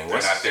the whole thing.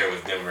 They're not there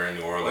with Denver and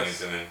New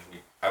Orleans, and then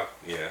I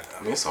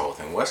mean, it's the whole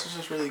thing. West is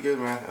just really good,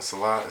 man. It's a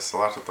lot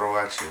to throw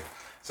at you.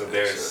 So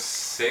there's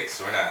 6.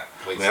 We're not.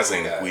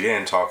 We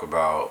didn't talk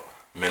about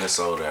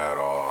Minnesota at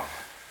all.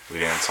 We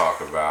didn't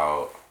talk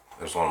about.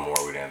 There's one more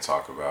we didn't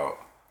talk about.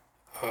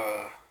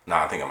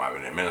 I think it might have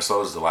been it.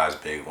 Minnesota's the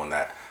last big one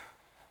that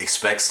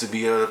expects to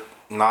be a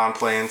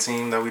non-playing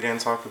team that we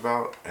didn't talk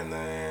about. And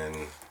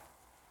then,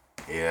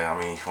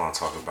 if you want to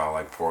talk about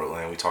like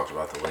Portland, we talked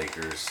about the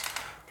Lakers.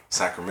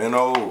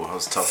 Sacramento, that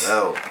was a tough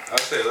L. I'll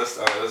say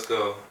let's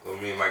go. Well,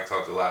 me and Mike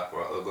talked a lot.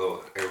 We'll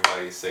go.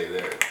 Everybody say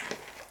there.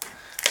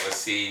 What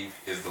seed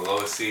is the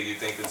lowest seed you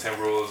think the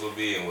Timberwolves will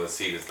be, and what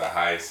seed is the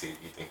highest seed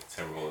you think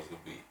the Timberwolves will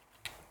be?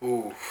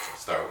 Ooh.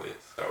 Start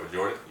with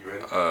Jordan. You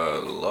ready?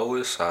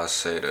 Lowest, I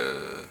say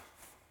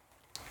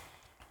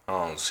I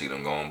don't see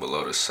them going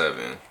below the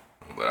 7,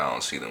 but I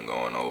don't see them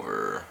going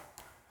over.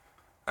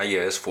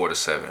 It's 4 to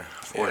 7.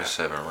 4 to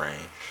 7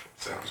 range.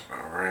 Sounds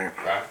about right.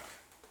 Right.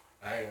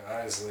 I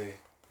honestly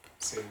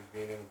see him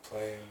being in the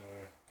play,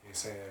 or you're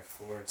saying that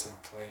 4 to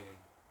playing.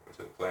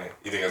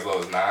 You think as low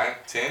as 9,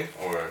 10,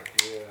 or?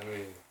 Yeah,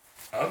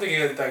 I don't think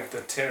it's like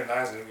the 10 or 9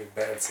 is gonna be a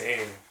bad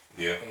team.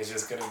 Yeah. I think it's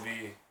just gonna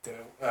be.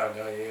 I don't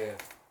know. Yeah,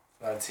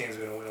 a lot of teams are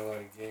gonna win a lot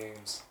of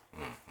games.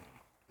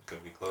 It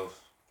could be close.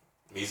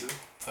 Misa?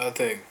 I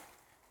think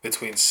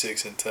between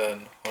 6 and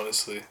 10,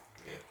 honestly.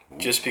 Yeah.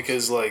 Just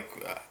because I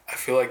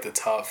feel like the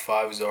top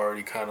 5 is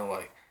already kind of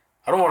like,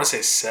 I don't want to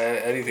say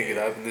set. Anything could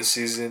happen this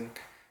season,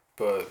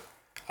 but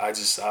I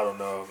don't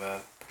know,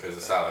 man. There's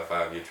a solid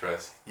 5 you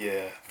trust.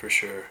 Yeah, for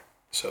sure.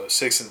 So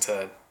 6 and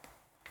 10.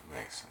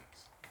 Makes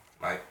sense.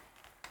 Mike?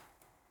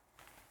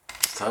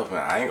 It's tough,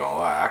 man. I ain't gonna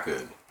lie.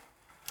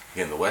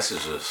 Again, the West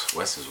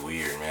is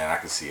weird, man. I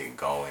could see it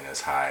going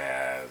as high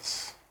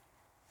as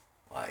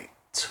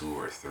 2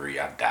 or 3.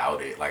 I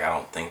doubt it. I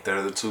don't think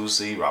they're the 2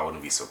 seed, but I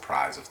wouldn't be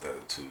surprised if they're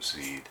the 2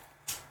 seed.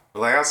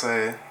 But I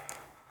say,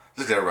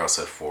 look at everybody else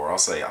said 4. I'll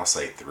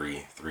say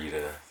 3. 3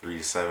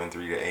 to 7,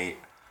 3 to 8.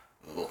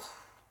 Ugh.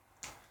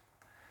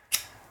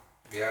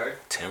 Yeah.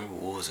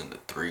 Timberwolves in the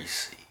 3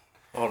 seed.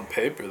 On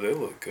paper, they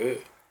look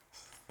good.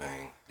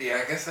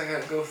 Yeah, I guess I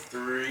gotta go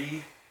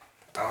 3.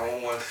 I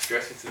don't want to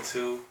stretch it to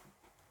 2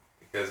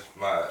 because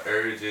my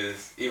urge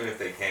is, even if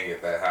they can't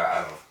get that high,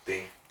 I don't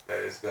think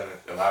that it's gonna.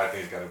 A lot of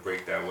things gotta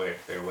break their way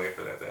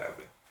for that to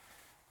happen.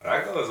 But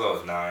I go as low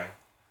as 9.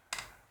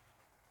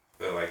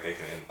 Feel like they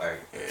can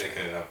they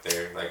can end up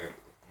there,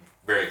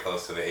 very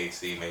close to the 8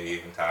 seed, maybe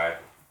even tied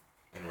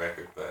in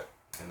record, but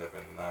end up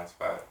in the 9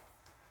 spot.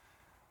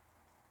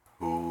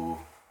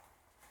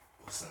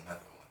 What's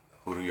another one though?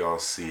 Who do y'all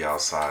see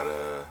outside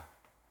of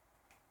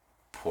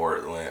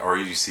Portland, or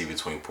who do you see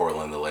between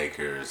Portland, the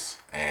Lakers,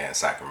 and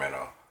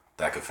Sacramento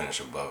that could finish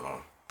above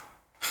them?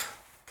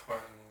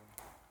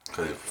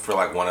 Because for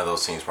one of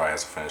those teams probably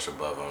has to finish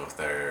above them if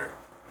they're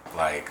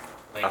I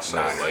say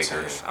 9 or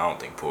Lakers. 10. I don't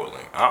think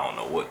Portland. I don't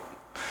know what.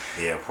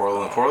 Yeah,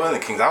 Portland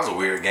and Kings. That was a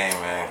weird game,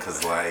 man.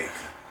 Because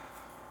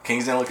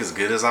Kings didn't look as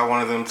good as I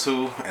wanted them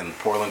to, and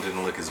Portland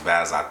didn't look as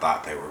bad as I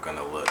thought they were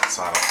gonna look.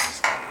 So I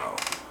just don't know.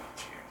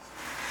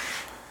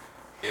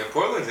 Yeah,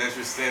 Portland's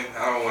interesting.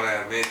 I don't want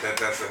to admit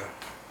that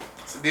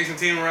it's a decent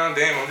team around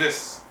Dame. I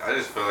just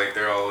feel like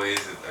they're always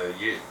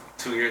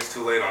 2 years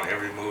too late on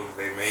every move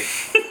they make.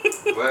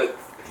 But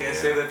I can't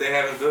say that they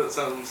haven't built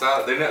something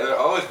solid. They're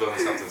always building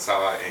something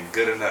solid and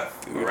good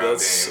enough around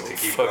Dame to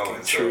keep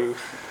going. True.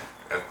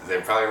 So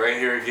they're probably right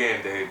here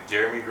again.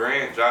 Jeremy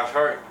Grant, Josh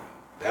Hart.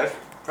 That's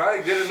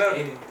probably good enough.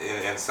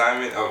 And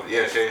Simon. Oh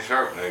yeah, Shane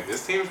Sharp.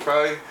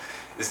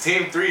 This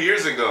team 3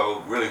 years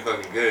ago, really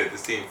fucking good.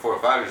 This team 4 or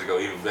 5 years ago,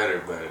 even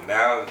better. But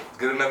now,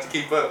 good enough to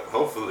keep up,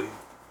 hopefully.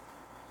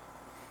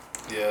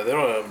 Yeah, they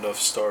don't have enough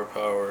star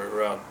power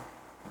around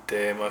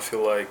Dame. I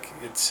feel like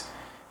it's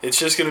it's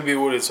just gonna be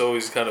what it's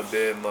always kind of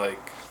been. Like,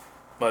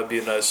 might be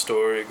a nice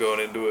story going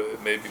into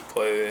it, maybe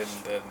play, and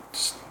then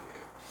just,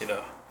 you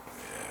know.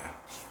 Yeah.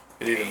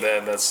 But even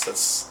then,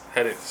 that's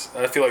heading.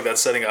 I feel like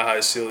that's setting a high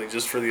ceiling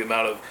just for the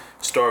amount of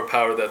star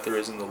power that there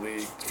is in the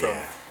league from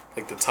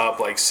like the top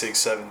like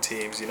 6-7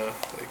 teams. You know,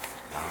 like.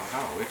 I don't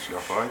know, which I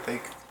feel like they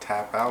could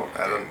tap out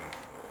at a.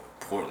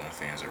 Portland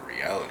fans a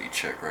reality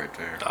check right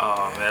there.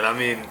 Oh man, I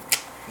mean,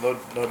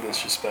 no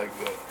disrespect,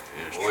 but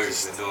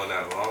Warriors been doing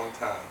that a long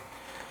time.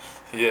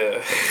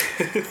 yeah.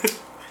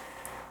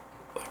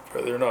 Like,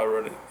 bro, they're not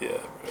running. Yeah,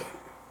 bro.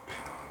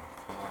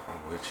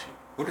 I'm with you.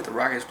 Who did the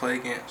Rockets play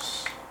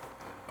against?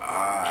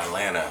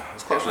 Atlanta.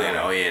 It's close.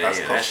 Atlanta. Oh yeah, That's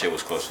that close. shit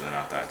was closer than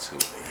I thought too.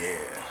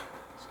 Yeah.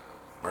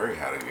 Murray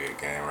had a good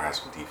game. Or had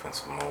some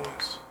defensive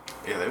moments.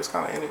 Yeah, they was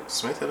kind of in it.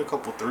 Smith hit a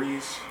couple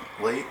threes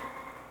late.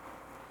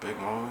 Big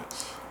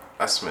moments.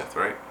 That's Smith,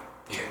 right?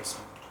 Yeah.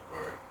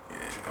 Yeah.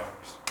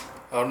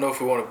 I don't know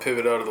if we want to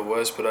pivot out of the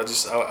West, but I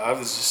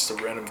was just a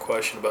random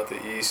question about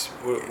the East.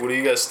 What do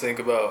you guys think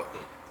about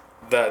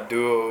that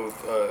duo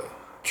of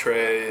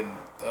Trey and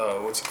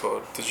what's it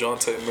called,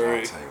 DeJounte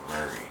Murray? DeJounte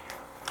Murray.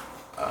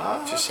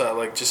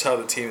 Just how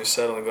the team is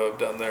settling up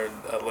down there in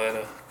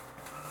Atlanta.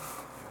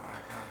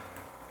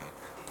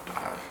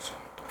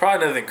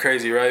 Probably nothing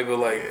crazy, right? But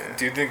like,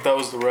 do you think that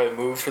was the right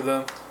move for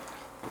them?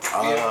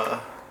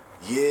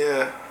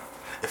 Yeah.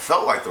 It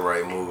felt like the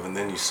right move, and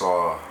then you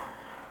saw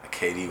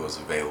KD was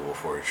available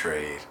for a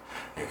trade.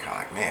 And you're kind of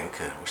like, man,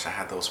 wish I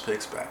had those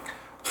picks back.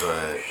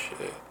 But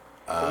Shit.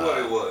 For what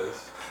it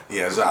was.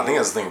 yeah, I think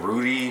that's the thing.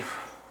 Rudy,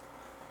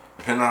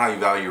 depending on how you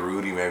value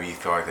Rudy, maybe you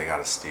feel like they got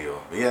a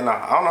steal. But yeah, no,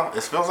 I don't know.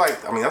 It feels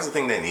like, I mean, that's the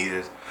thing they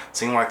needed. It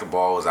seemed like the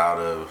ball was out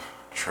of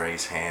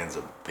Trey's hands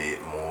a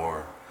bit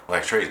more.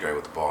 Like, Trey's great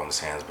with the ball in his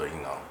hands, but, you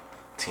know,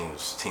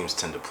 teams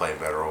tend to play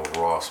better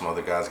overall. Some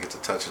other guys get to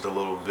touch it a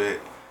little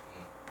bit.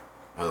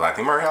 But I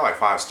think Murray had like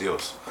 5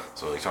 steals.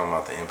 So you're talking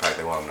about the impact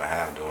they want him to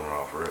have doing it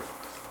off rip.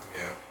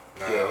 Yeah.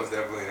 No, that was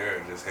definitely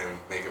there. Just him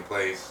making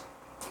plays,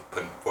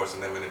 forcing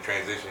them into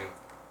transition.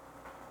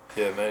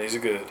 Yeah, man, he's a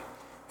good.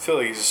 I feel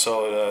like he's a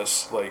solid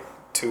ass like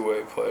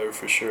 2-way player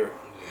for sure.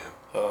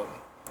 Yeah.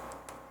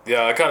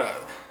 Yeah, I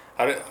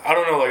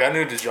don't know. Like, I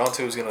knew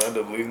DeJounte was gonna end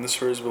up leaving the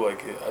Spurs, but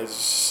like, I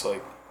just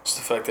like just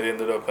the fact that he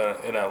ended up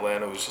in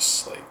Atlanta was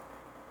just like,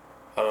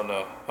 I don't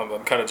know. I'm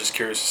kind of just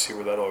curious to see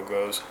where that all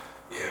goes.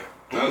 Yeah.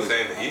 I was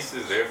saying the East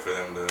is there for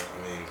them to,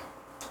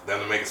 them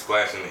to make a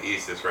splash in the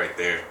East is right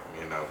there.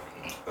 You know,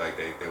 like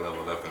they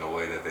leveled up in a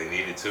way that they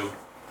needed to.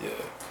 Yeah.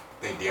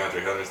 I think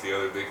DeAndre Hunter's the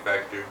other big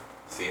factor.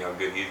 See how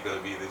good he's going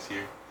to be this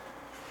year.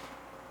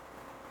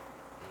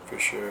 For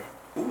sure.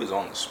 Who was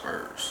on the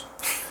Spurs?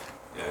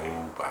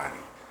 Nobody.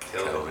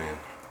 Keldon.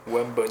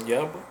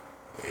 Wembanyama.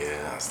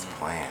 Yeah, that's the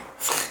plan.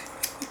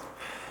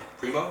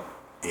 Primo?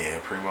 Yeah,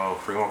 Primo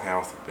came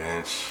off the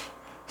bench.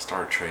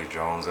 Started Trey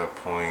Jones at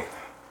point.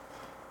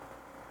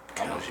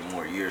 How much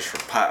more years for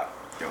Pop,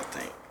 y'all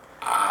think?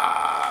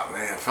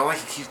 Man, I feel like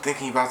you keep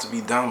thinking he's about to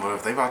be done, but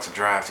if they about to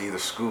draft either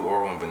Scoot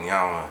or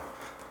Wembanyama,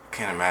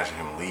 can't imagine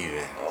him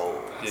leaving.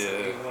 Oh,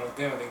 Yeah. He's one of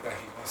them. I think that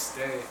he gonna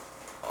stay.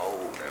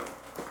 oh,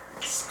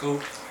 that.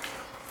 Scoop.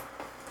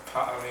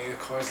 I mean, of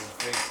course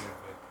it's big too,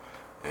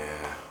 but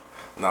Yeah.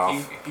 No.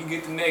 if he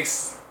get the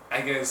next,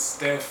 I guess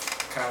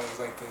Steph kind of was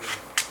like the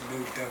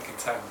new Duncan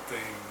type of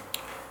thing.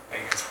 I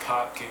guess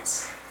Pop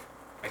gets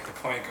like the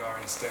point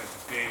guard instead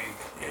of the big.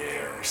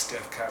 Yeah. Where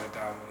Steph kind of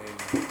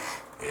dominated.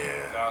 And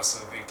Yeah.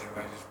 also Victor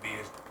might just be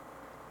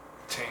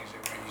a change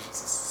it where he's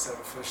just a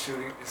 7-foot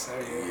shooting. It's how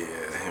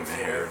Yeah, him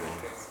inheriting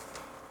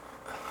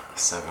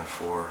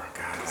 7'4".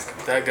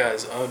 God, That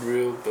guy's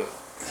unreal. But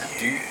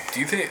do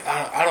you think?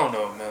 I don't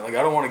know, man. Like,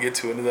 I don't want to get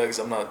too into that because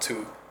I'm not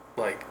too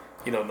like,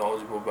 you know,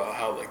 knowledgeable about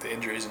how like the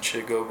injuries and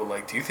shit go. But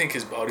like, do you think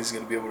his body's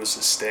gonna be able to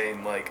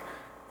sustain like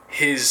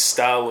his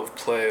style of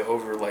play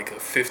over like a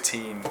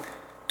 15,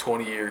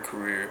 20-year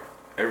career?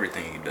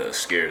 Everything he does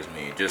scares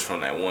me. Just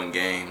from that one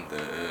game,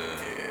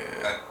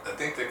 I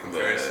think the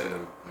comparison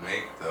to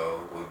make,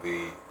 though, would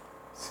be,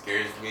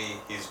 scares me.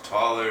 He's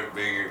taller,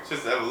 bigger. It's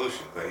just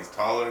evolution. Like, he's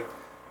taller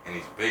and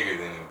he's bigger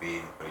than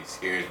Embiid, but he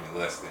scares me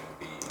less than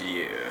Embiid.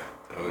 yeah.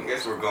 So I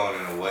guess we're going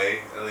in a way,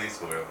 at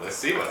least, where let's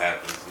see what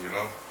happens, you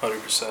know?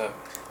 100%.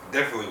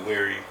 Definitely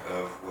wary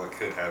of what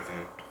could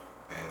happen.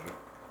 And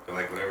feel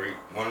like whenever you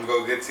want him to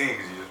go a good team,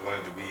 because you just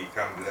want it to be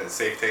kind of that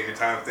safe, take your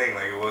time thing,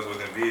 like it was with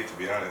Embiid, to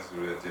be honest.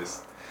 It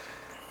just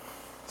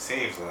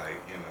seems like,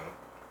 you know.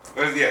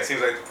 But yeah, it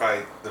seems like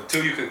probably the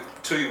two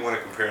you want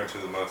to compare him to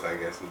the most, I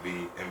guess, would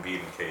be Embiid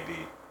and KD.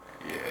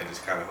 Yeah, and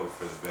just kind of hope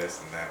for the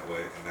best in that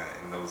way,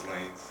 in those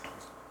lanes.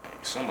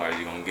 Somebody's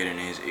gonna get in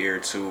his ear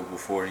too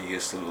before he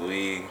gets to the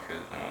league,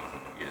 because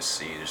you just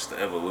see just the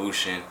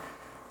evolution.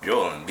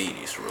 Joel Embiid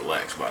needs to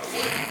relax. By the way,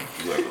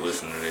 if you ever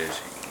listen to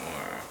this,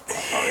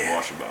 I'll probably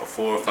watch about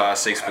 4 or 5,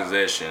 6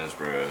 possessions,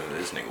 bro.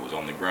 This nigga was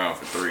on the ground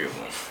for 3 of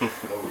them.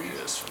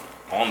 Just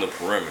on the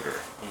perimeter.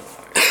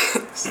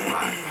 It's a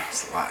lot.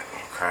 It's a lot.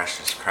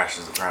 Crashes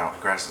the ground.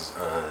 Crashes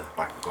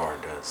like a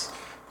guard does.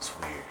 It's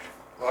weird.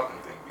 Blocking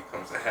thing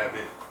becomes a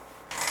habit.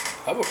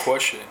 I have a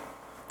question.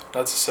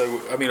 not to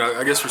segue. I mean,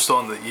 I guess we're still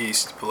in the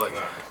East, but like,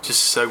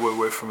 just to segue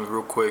away from it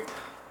real quick.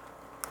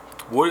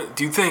 What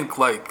do you think?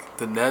 Like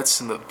the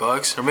Nets and the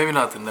Bucks, or maybe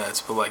not the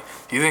Nets, but like,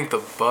 do you think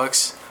the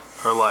Bucks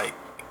are like,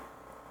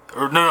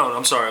 or no,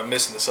 I'm sorry, I'm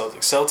missing the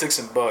Celtics. Celtics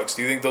and Bucks.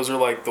 Do you think those are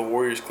like the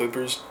Warriors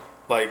Clippers,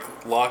 like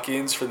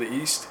lock-ins for the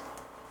East?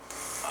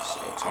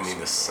 I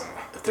mean,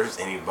 if there's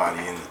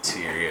anybody in the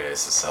tier, yeah,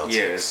 it's the Celtics.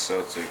 Yeah, it's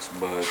Celtics,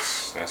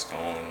 Bucks. That's the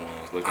only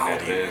ones. Looking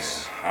at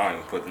this, I don't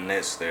even put the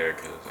Nets there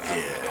because I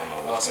don't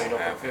know what's going to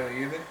happen.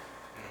 Philly either?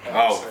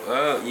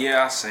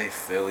 Yeah, I say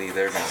Philly.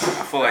 They're gonna.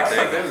 I feel like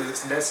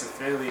Nets and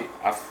Philly.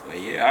 I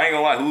ain't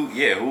gonna lie.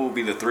 Who will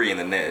be the three in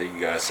the net? You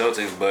got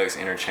Celtics, Bucks,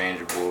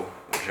 interchangeable,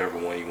 whichever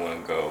one you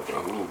want to go.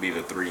 But who will be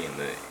the three in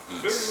the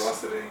Philly East?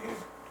 lost today again.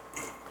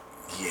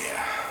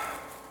 Yeah.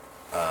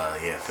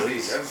 Yeah, Philly. I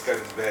Philly's. just got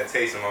this bad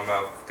taste in my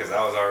mouth because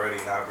I was already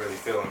not really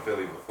feeling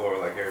Philly before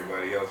like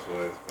everybody else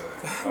was.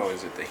 But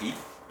Is it the Heat?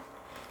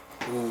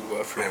 Ooh, I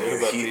Man, forgot the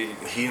about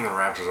Heat and the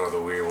Raptors are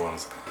the weird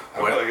ones. I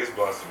feel like it's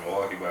Boston,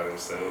 Milwaukee by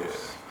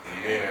themselves,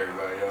 and then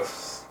everybody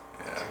else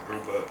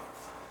group up.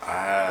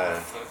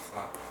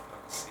 Flip-flop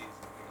season.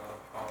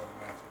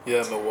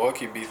 Yeah,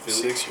 Milwaukee beat the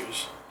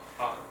Sixers.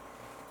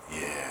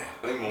 Yeah.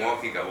 I think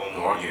Milwaukee got one more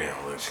Milwaukee year.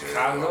 didn't look good.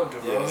 Chicago,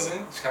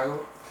 DeRozan.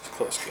 Chicago. It's a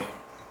close game.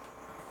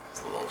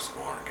 It's a low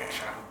scoring game.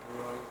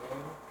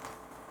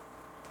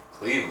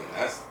 Cleveland,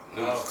 that's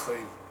new.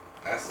 Cleveland.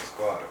 That's the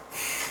squad.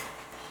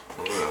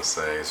 What was I gonna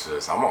say? It's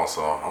just I'm a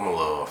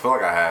little. I feel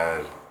like I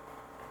had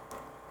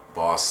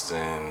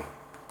Boston,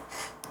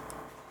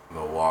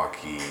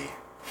 Milwaukee,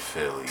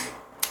 Philly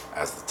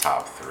as the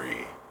top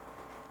three,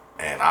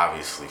 and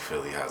obviously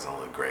Philly hasn't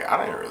looked great.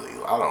 I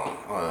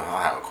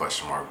have a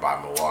question mark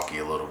by Milwaukee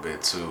a little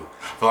bit too.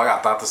 I feel like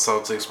I thought the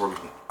Celtics were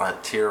a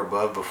tier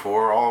above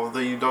before all of the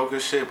Udoka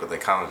shit, but they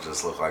kind of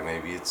just look like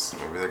maybe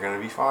they're gonna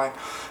be fine.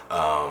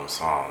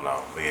 So I don't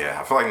know, but yeah,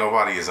 I feel like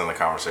nobody is in the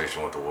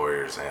conversation with the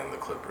Warriors and the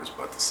Clippers,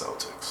 but the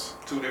Celtics.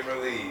 Two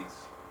different leagues,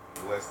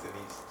 West and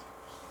East.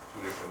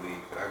 Two different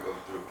leagues. I go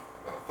through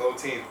about 4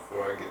 teams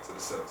before I get to the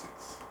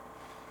Celtics.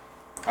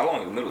 How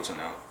long is Middleton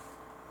out?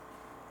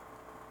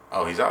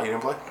 Oh, he's out. He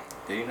didn't play.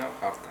 Did you know?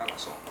 I thought I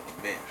saw him on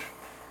the bench.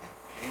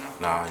 You know?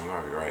 Nah, you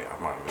might be right. I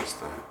might have missed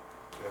that.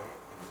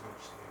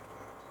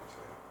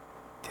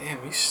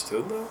 Damn, he's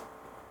still though.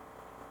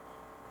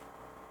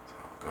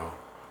 Go.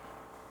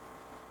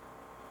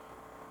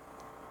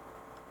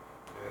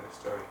 Yeah, they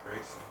started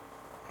racing.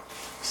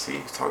 See,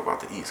 talk about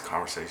the East.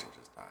 Conversation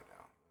just died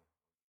down.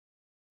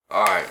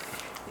 All right,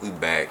 we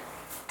back.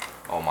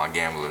 All my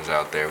gamblers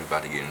out there, we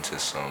about to get into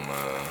some.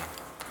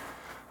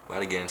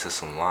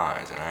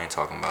 Lines, and I ain't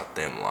talking about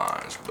them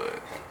lines,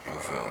 but you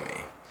feel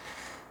me.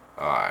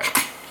 All right,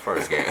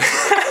 first game.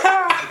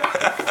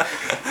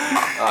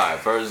 All right,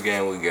 first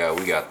game we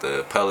got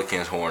the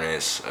Pelicans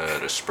Hornets.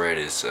 The spread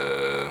is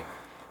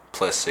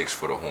 +6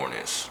 for the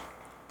Hornets.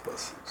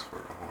 +6 for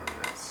the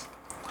Hornets.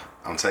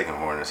 I'm taking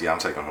Hornets. Yeah, I'm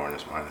taking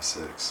Hornets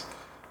 -6.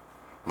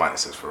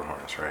 -6 for the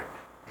Hornets, right?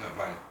 No,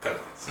 mine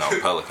Pelicans. No,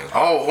 Pelicans.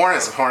 Oh,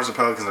 Hornets and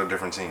Pelicans are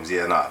different teams.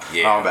 Yeah, nah.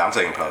 Yeah. No, my bad. I'm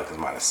taking Pelicans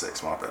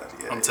 -6. My bad.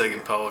 Yeah. I'm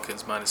taking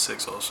Pelicans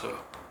 -6 also.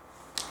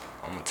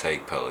 I'm gonna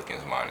take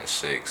Pelicans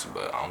 -6,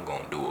 but I'm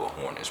gonna do a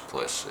Hornets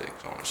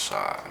 +6 on the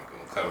side.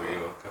 Cover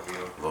your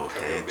Little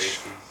hedge.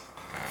 bases.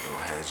 Little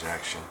hedge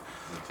action.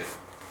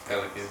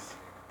 Pelicans.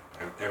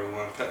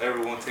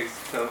 Everyone takes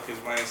the Pelicans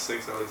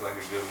 -6. That looks like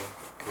a good one.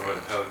 For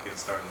the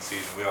Pelicans starting the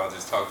season, we all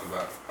just talked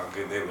about how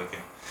good they're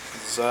looking.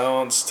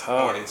 Zion's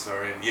time. Hornets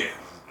are in. Yeah.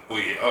 Well,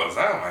 yeah. Oh,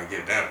 Zion might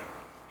get them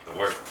the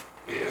work.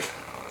 Yeah.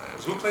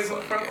 Who plays on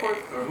the front court?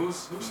 Or who's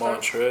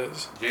starting?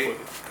 Montrez. Jay.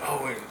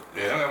 Oh wait.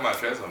 Yeah, I don't got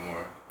Montrez no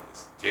more.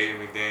 It's Jaden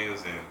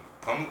McDaniels and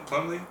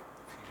Plumlee.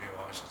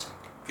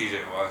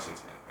 PJ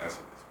Washington. That's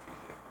what it's.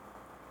 PJ.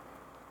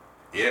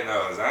 Yeah,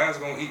 no. Zion's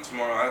gonna eat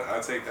tomorrow. I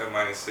take that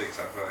 -6.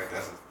 I feel like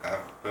I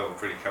felt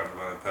pretty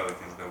comfortable in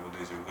Pelicans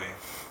double-digit win.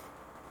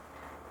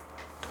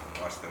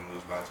 Watch them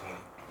lose by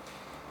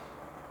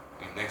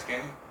 20. Next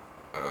game?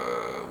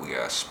 We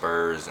got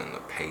Spurs and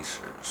the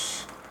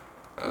Pacers.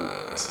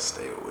 That's a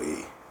stay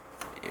away.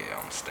 Yeah,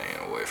 I'm staying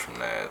away from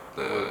that.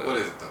 What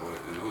is it though?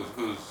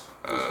 Who's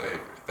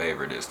favorite?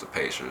 Favorite is the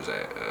Pacers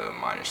at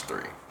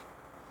 -3.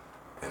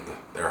 And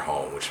they're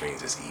home, which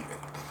means it's even.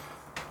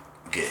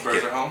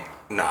 Spurs are home?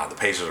 Nah, the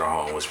Pacers are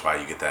home, which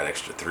probably you get that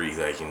extra 3.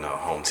 Like,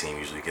 home team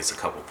usually gets a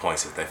couple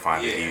points if they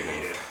find it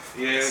even.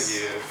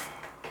 Yeah.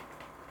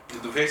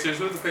 The Pacers,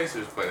 who did the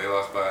Pacers play? They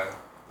lost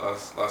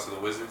to the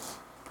Wizards?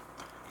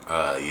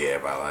 Yeah,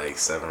 by like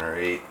 7 or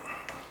 8.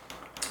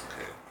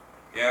 Okay.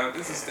 Yeah,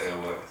 this is stay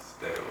away.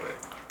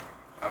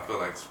 I feel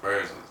like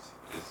Spurs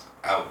is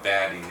out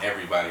batting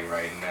everybody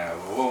right now.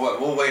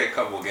 We'll wait a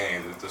couple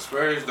games. If the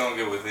Spurs don't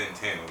get within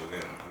 10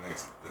 within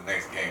the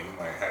next game, we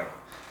might have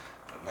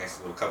a nice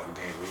little couple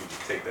games where we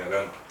just take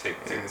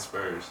the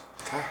Spurs.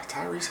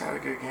 Tyrese had a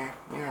good game.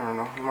 You never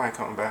know. He might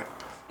come back.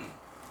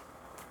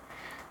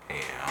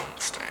 Yeah, I'm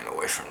staying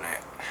away from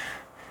that.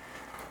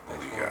 What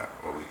we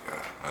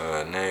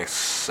got? Next,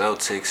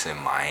 Celtics in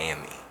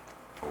Miami.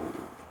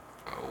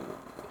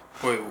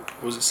 Wait,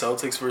 was it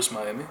Celtics versus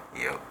Miami?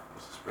 Yep.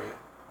 What's the spread?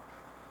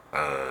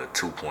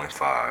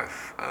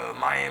 2.5.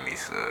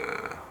 Miami's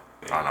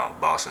I know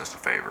Boston's the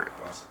favorite.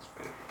 Boston's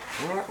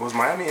favorite. What? Was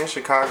Miami in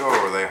Chicago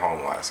or were they home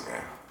last game?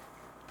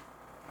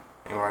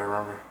 Anybody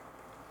remember?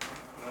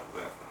 Not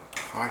bad. I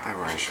feel like they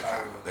were in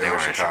Chicago. They were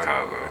in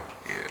Chicago.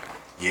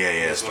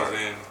 Yeah.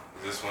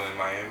 This one in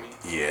Miami.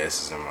 Yeah,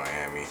 this is in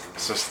Miami.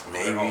 It's just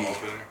Their home maybe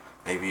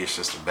opener. it's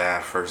just a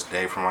bad first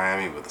day for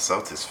Miami, but the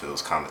Celtics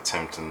feels kind of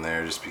tempting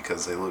there just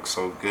because they look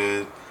so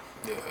good.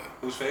 Yeah.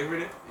 Who's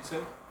favorite? You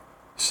said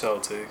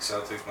Celtics.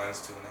 Celtics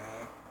minus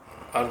 2.5.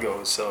 I'd go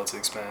with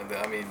Celtics, man.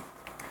 I mean,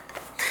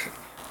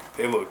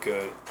 they look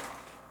good.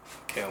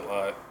 Can't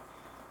lie.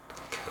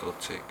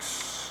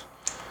 Celtics.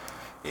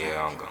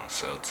 Yeah, I'm going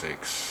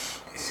Celtics.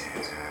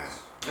 Yeah.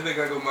 I think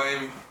I go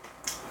Miami.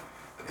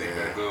 I think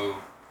Yeah. I go.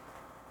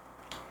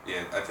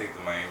 Yeah, I take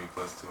the Miami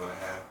plus 2.5.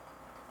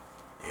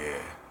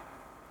 Yeah.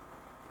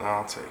 No,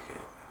 I'll take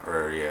it.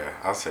 Or yeah,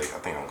 I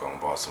think I'm going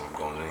Boston. I'm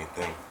going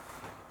anything.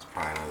 It's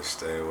probably another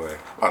stay away.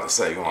 I'm about to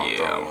say, you want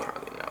to Yeah, I'm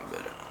probably not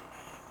better.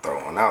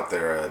 throw one out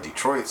there.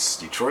 Detroit's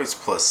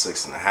plus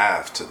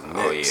 6.5 to the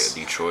Knicks. Oh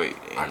yeah, Detroit.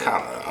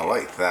 I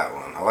like that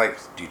one. I like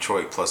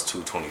Detroit plus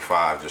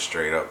 225 just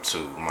straight up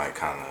too. Might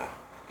kind of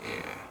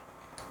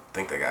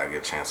think they got a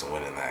good chance of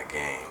winning that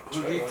game.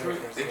 Who they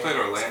played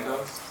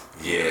Orlando.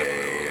 Yeah.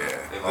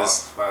 They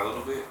lost by a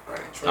little bit,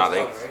 right? No,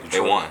 they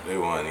won. They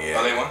won, yeah.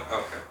 Oh, they won.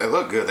 Okay. They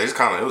looked good. They just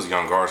it was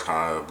young guards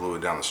kind of blew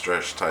it down the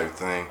stretch type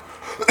thing.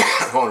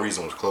 The only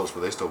reason it was close,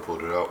 but they still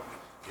pulled it out.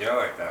 Yeah, I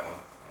like that one.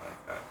 I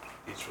like that.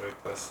 Detroit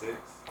plus 6.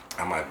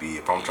 I might be,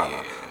 if I'm trying to,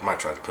 I might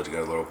try to put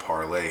together a little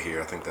parlay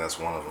here. I think that's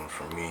one of them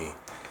for me.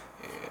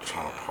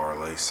 Trying to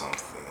parlay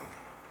something.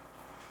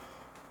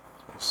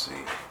 Let's see.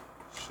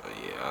 So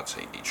yeah, I'll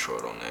take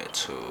Detroit on that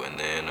too. And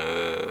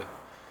then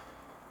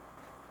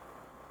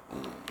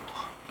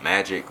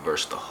Magic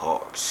versus the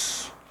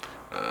Hawks.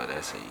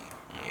 That's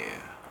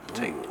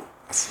take. Ooh,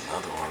 that's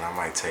another one. I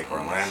might take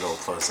Orlando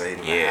plus 8.5.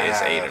 Yeah, it's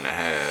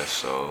 8.5.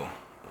 So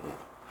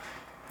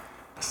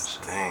That's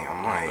the thing. I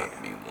that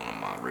might. be one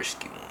of my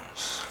risky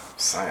ones.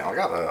 Saying I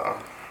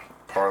gotta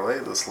parlay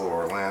this little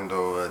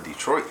Orlando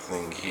Detroit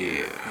thing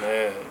here. Yeah.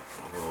 Man,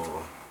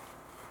 Little-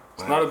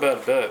 it's not a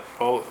bad bet.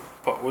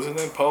 What's his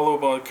name? Paulo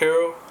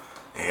Banchero?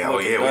 Yeah,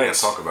 we didn't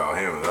talk about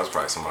him. That's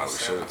probably somebody we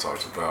should have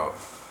talked about.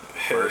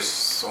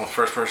 First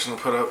person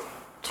to put up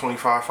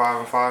 25, 5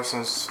 and 5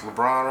 since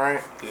LeBron,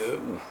 right? Yeah.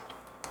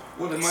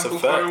 What did It's a Michael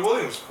fact. Carter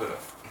Williams put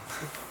up?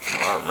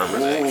 I remember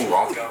that. Ooh,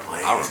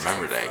 I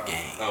remember that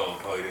game. Oh,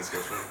 he didn't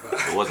score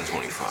 25. It wasn't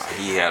 25.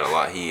 He had a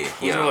lot. He had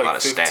Wasn't a it lot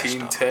of stats. 15,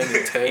 though. 10,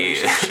 and 10 or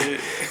Yeah. some shit?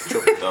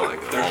 Triple double. Like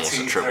almost a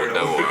 13 triple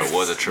double. Or it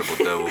was a triple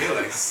double. He had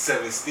like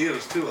 7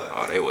 steals too. Like,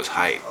 Oh, they was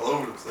hype. all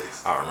over the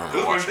place. I remember It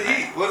was watching the that.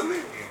 Heat, wasn't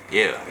it?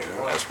 Yeah,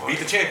 that's why. Beat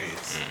the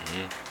champions.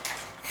 Mm-hmm.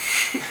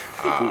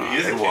 He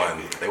is they a won.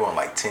 champion. They won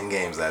like 10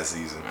 games that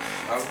season.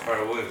 Michael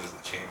Carter Williams is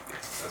the champion.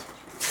 That's what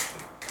you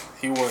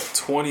think. He went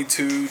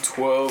 22,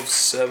 12,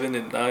 7,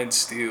 and 9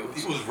 steals.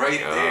 He was right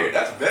there.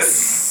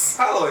 That's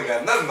better. Paolo ain't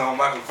got nothing on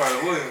Michael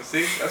Carter Williams.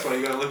 See, that's why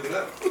you gotta look it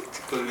up.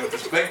 Put it in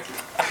perspective.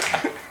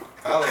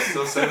 Paolo's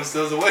still 7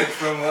 steals away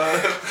from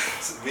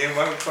being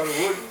Michael Carter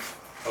Williams.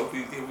 Hope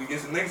he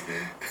gets the next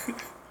game.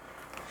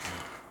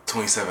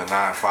 27,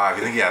 9, 5.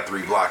 You think he had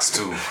 3 blocks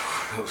too?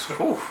 It was,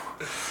 whew.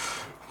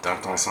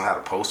 Dunked on some. Had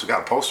a poster.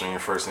 Got a poster in your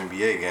first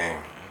NBA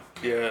game.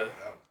 Yeah.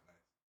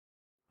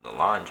 The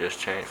line just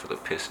changed for the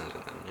Pistons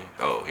and the Knicks.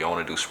 Oh, y'all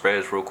want to do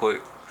spreads real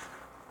quick?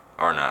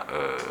 Or not?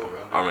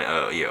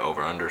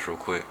 Over unders real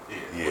quick.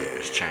 Yeah.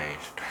 It's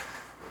changed.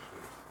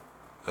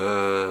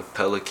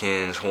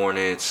 Pelicans,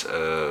 Hornets,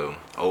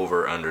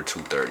 over under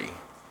 230.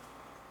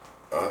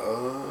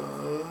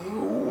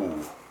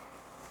 Ooh.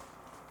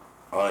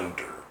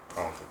 Under.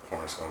 I don't think the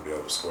Hornets gonna be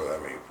able to score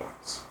that many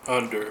points.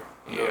 Under.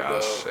 No Yeah, I'll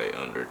doubt. say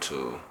under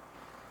 2.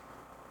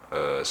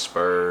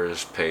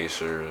 Spurs,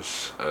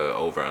 Pacers,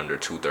 over under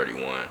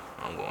 231.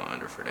 I'm going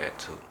under for that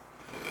too.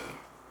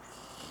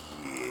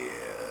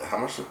 Yeah. How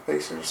much did the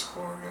Pacers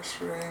score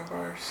yesterday?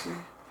 Anybody see?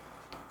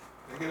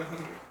 They get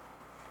 100.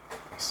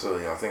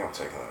 Still, yeah, I think I'm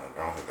taking it. I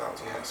don't think that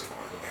was a high score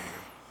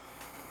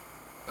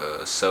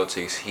game.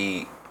 Celtics,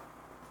 Heat,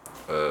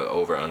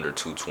 over under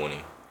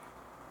 220.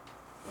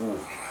 Ooh,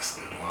 that's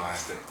the line.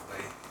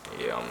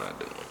 Yeah, I'm not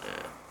doing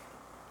that.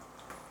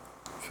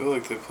 I feel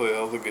like they play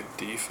hella good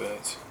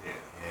defense. Yeah.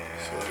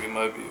 So Yeah. like it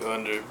might be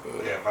under,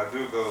 but Yeah, if I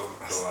do go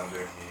under.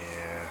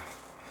 Yeah.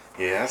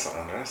 Yeah, that's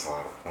under. That's a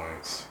lot of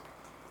points.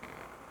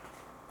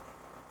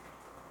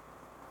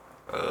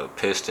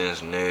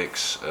 Pistons,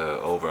 Knicks,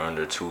 over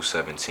under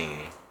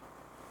 217.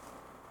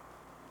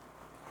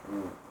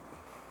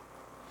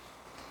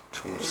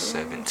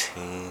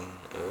 217.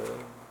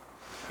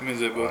 that means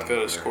they both got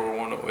to score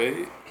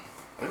 108.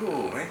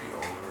 Ooh, maybe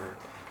over.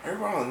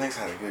 Everybody on the Knicks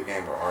had a good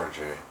game, but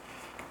RJ.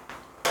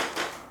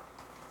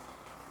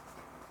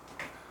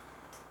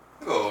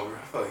 I go over. I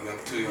feel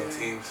like two young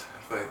teams.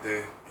 I feel like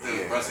they.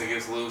 Yeah. Brunson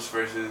gets loose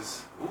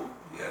versus. Ooh,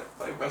 yeah. I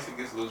feel like Brunson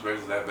gets loose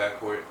versus that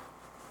backcourt.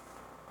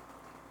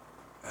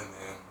 And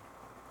then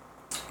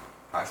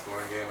high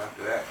scoring game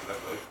after that. Because I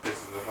feel like the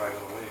Pistons are probably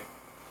gonna win.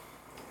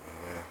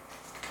 Yeah.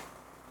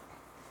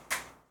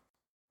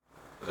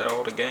 Is that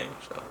all the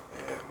games? So?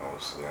 Yeah,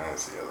 mostly. I didn't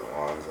see other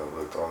ones. I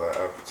looked all that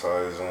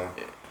advertising.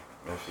 Yeah.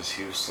 Memphis,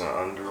 Houston,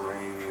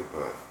 underrated,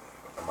 but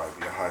that might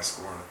be a high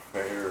scoring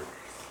affair.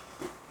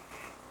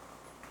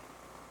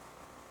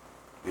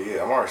 But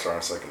yeah, I'm already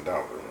starting second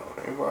down,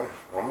 but anybody,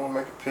 I'm gonna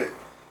make a pick.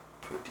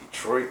 Put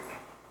Detroit,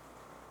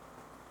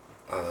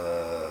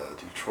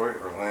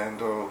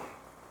 Orlando,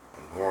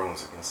 and New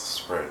Orleans against the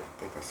spread. I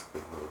think that's a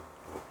good little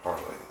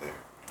parlay there.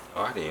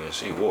 Oh, I didn't even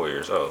see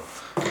Warriors. Oh.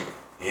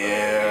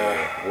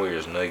 Yeah.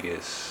 Warriors,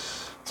 Nuggets.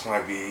 This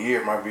might be a year.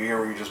 It might be a year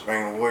where you just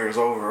bang the Warriors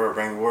over, or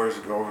bang the Warriors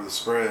to go over the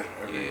spread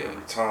every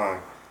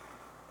time.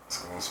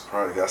 It's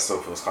probably, that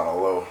still feels kind of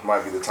low.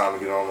 Might be the time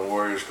to get on the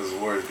Warriors because the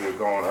Warriors get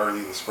going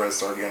early. The spreads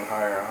start getting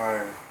higher and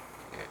higher.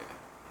 Yeah.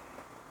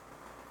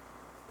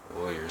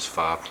 Warriors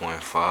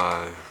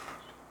 5.5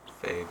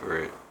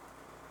 favorite.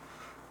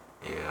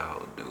 Yeah,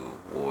 I'll do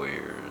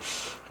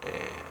Warriors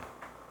and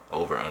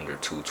over under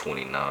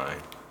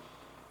 229.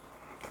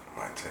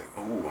 Might take.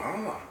 Ooh, I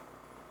don't know.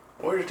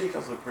 Warriors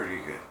defense look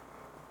pretty good.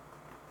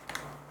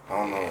 I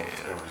don't know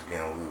if Denver's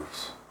getting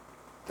loose.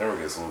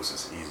 Denver gets loose,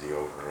 it's easy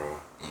over though.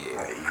 Yeah.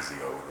 Not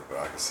easy over, but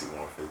I can see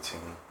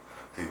 115.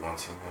 See one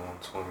team at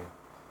 120.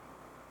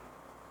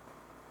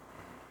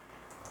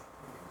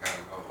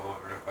 Gotta go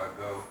over if I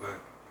go, but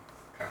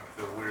kind of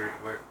feel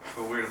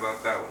weird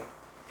about that one.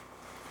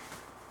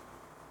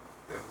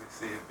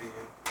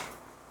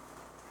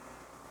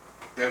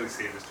 Definitely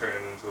see it just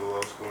turning into a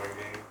low scoring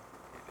game.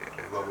 Yeah.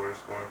 Lower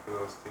scoring for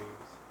those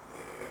teams.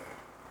 Yeah.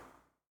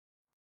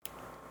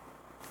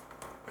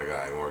 I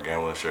got any more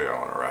gambling? Sure,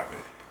 y'all want to wrap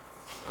it?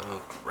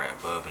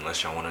 Wrap up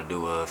unless y'all want to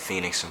do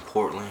Phoenix and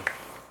Portland.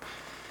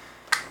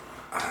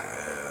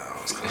 I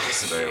was gonna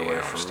stay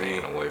away from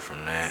staying away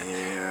from that.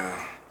 Yeah.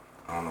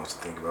 I don't know what to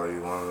think about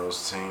either one of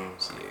those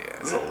teams. Yeah.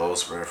 It's a low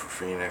spread for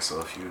Phoenix, so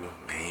if you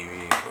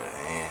maybe, but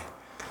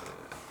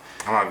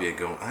that might be a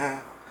good one.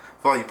 I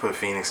thought you put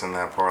Phoenix in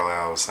that parlay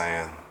I was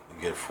saying.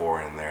 You get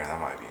 4 in there, that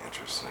might be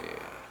interesting. Yeah. I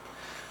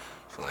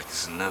feel like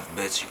there's enough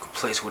bets you could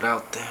place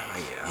without them.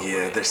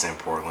 Yeah, they're in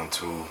Portland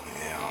too.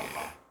 Yeah, I don't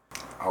know.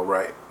 All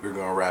right, we're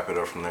gonna wrap it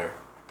up from there.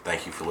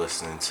 Thank you for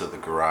listening to The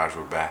Garage.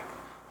 We're back.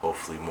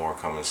 Hopefully more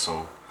coming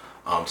soon.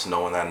 To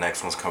know when that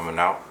next one's coming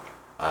out,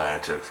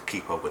 and to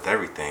keep up with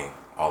everything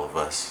all of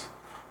us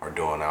are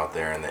doing out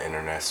there in the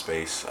internet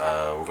space,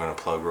 we're gonna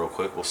plug real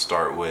quick. We'll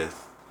start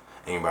with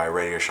anybody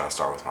ready, or should I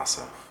start with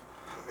myself?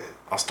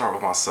 I'll start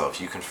with myself.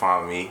 You can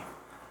find me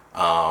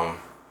on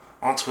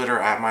Twitter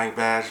at Mike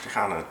Badge. I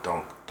kind of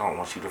don't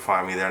want you to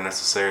find me there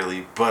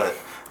necessarily, but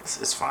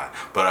it's fine.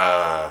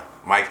 But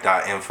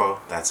Mike.info,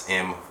 that's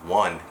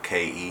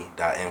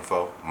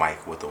M1KE.info,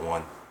 Mike with the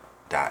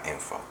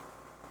 1.info.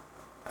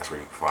 That's where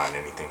you can find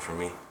anything from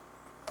me.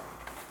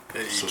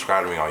 Hey.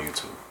 Subscribe to me on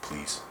YouTube,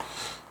 please.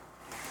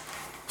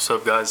 What's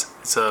up, guys?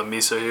 It's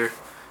Misa here.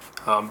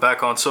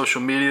 Back on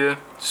social media.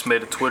 Just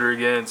made a Twitter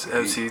again. It's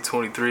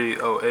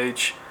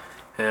MC23OH.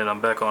 And I'm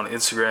back on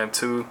Instagram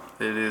too.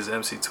 It is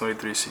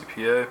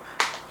MC23CPA.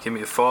 Give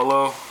me a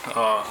follow.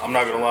 I'm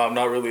not gonna lie, I'm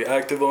not really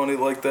active on it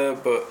like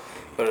that, but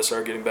better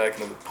start getting back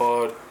into the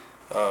pod.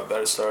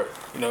 Better start,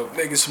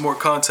 making some more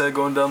content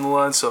going down the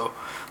line. So,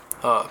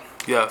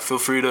 yeah, feel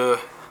free to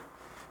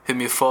hit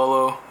me a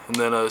follow, and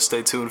then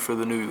stay tuned for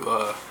the new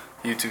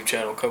YouTube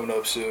channel coming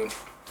up soon.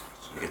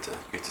 You get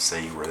to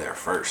say you were there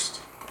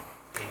first.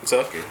 What's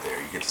up? You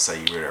get to say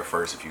you were there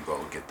first if you go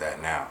get that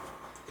now.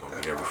 Don't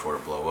be there before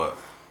it blow up.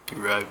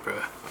 You're right,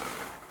 bro.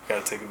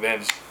 Gotta take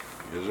advantage.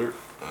 Yes, sir.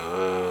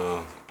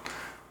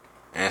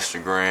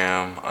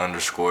 Instagram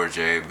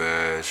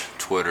 _JBadge,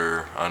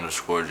 Twitter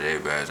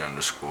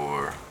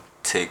 _JBadge_,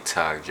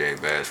 TikTok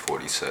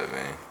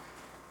JBadge47,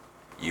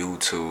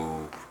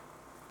 YouTube.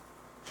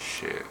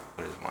 Shit,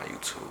 what is my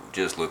YouTube?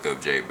 Just look up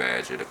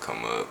JBadge, it'll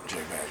come up.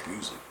 JBadge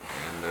Music.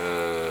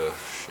 And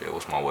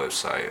what's my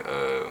website?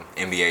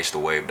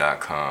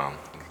 NBHthewave.com.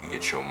 You can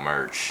get your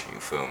merch,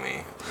 you feel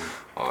me?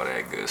 All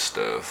that good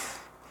stuff.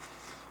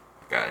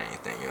 Got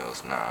anything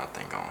else? Nah, I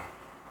think I'm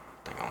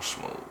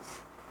smooth.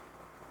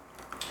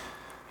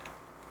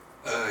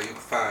 You can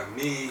find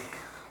me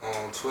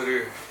on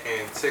Twitter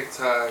and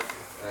TikTok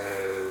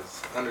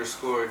as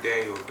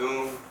 _Daniel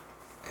Doom,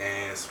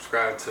 and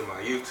subscribe to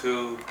my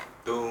YouTube,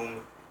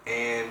 Doom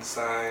and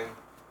sign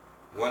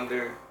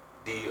Wonder,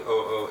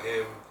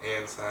 DOOM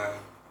and sign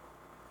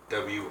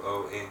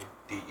WONDER,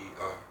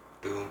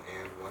 Doom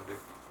and Wonder.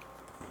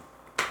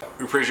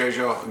 We appreciate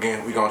y'all.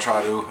 Again, we gonna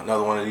try to do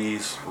another one of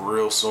these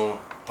real soon.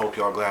 Hope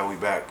y'all glad we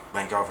back.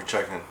 Thank y'all for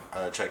checking it.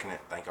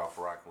 Thank y'all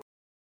for rocking with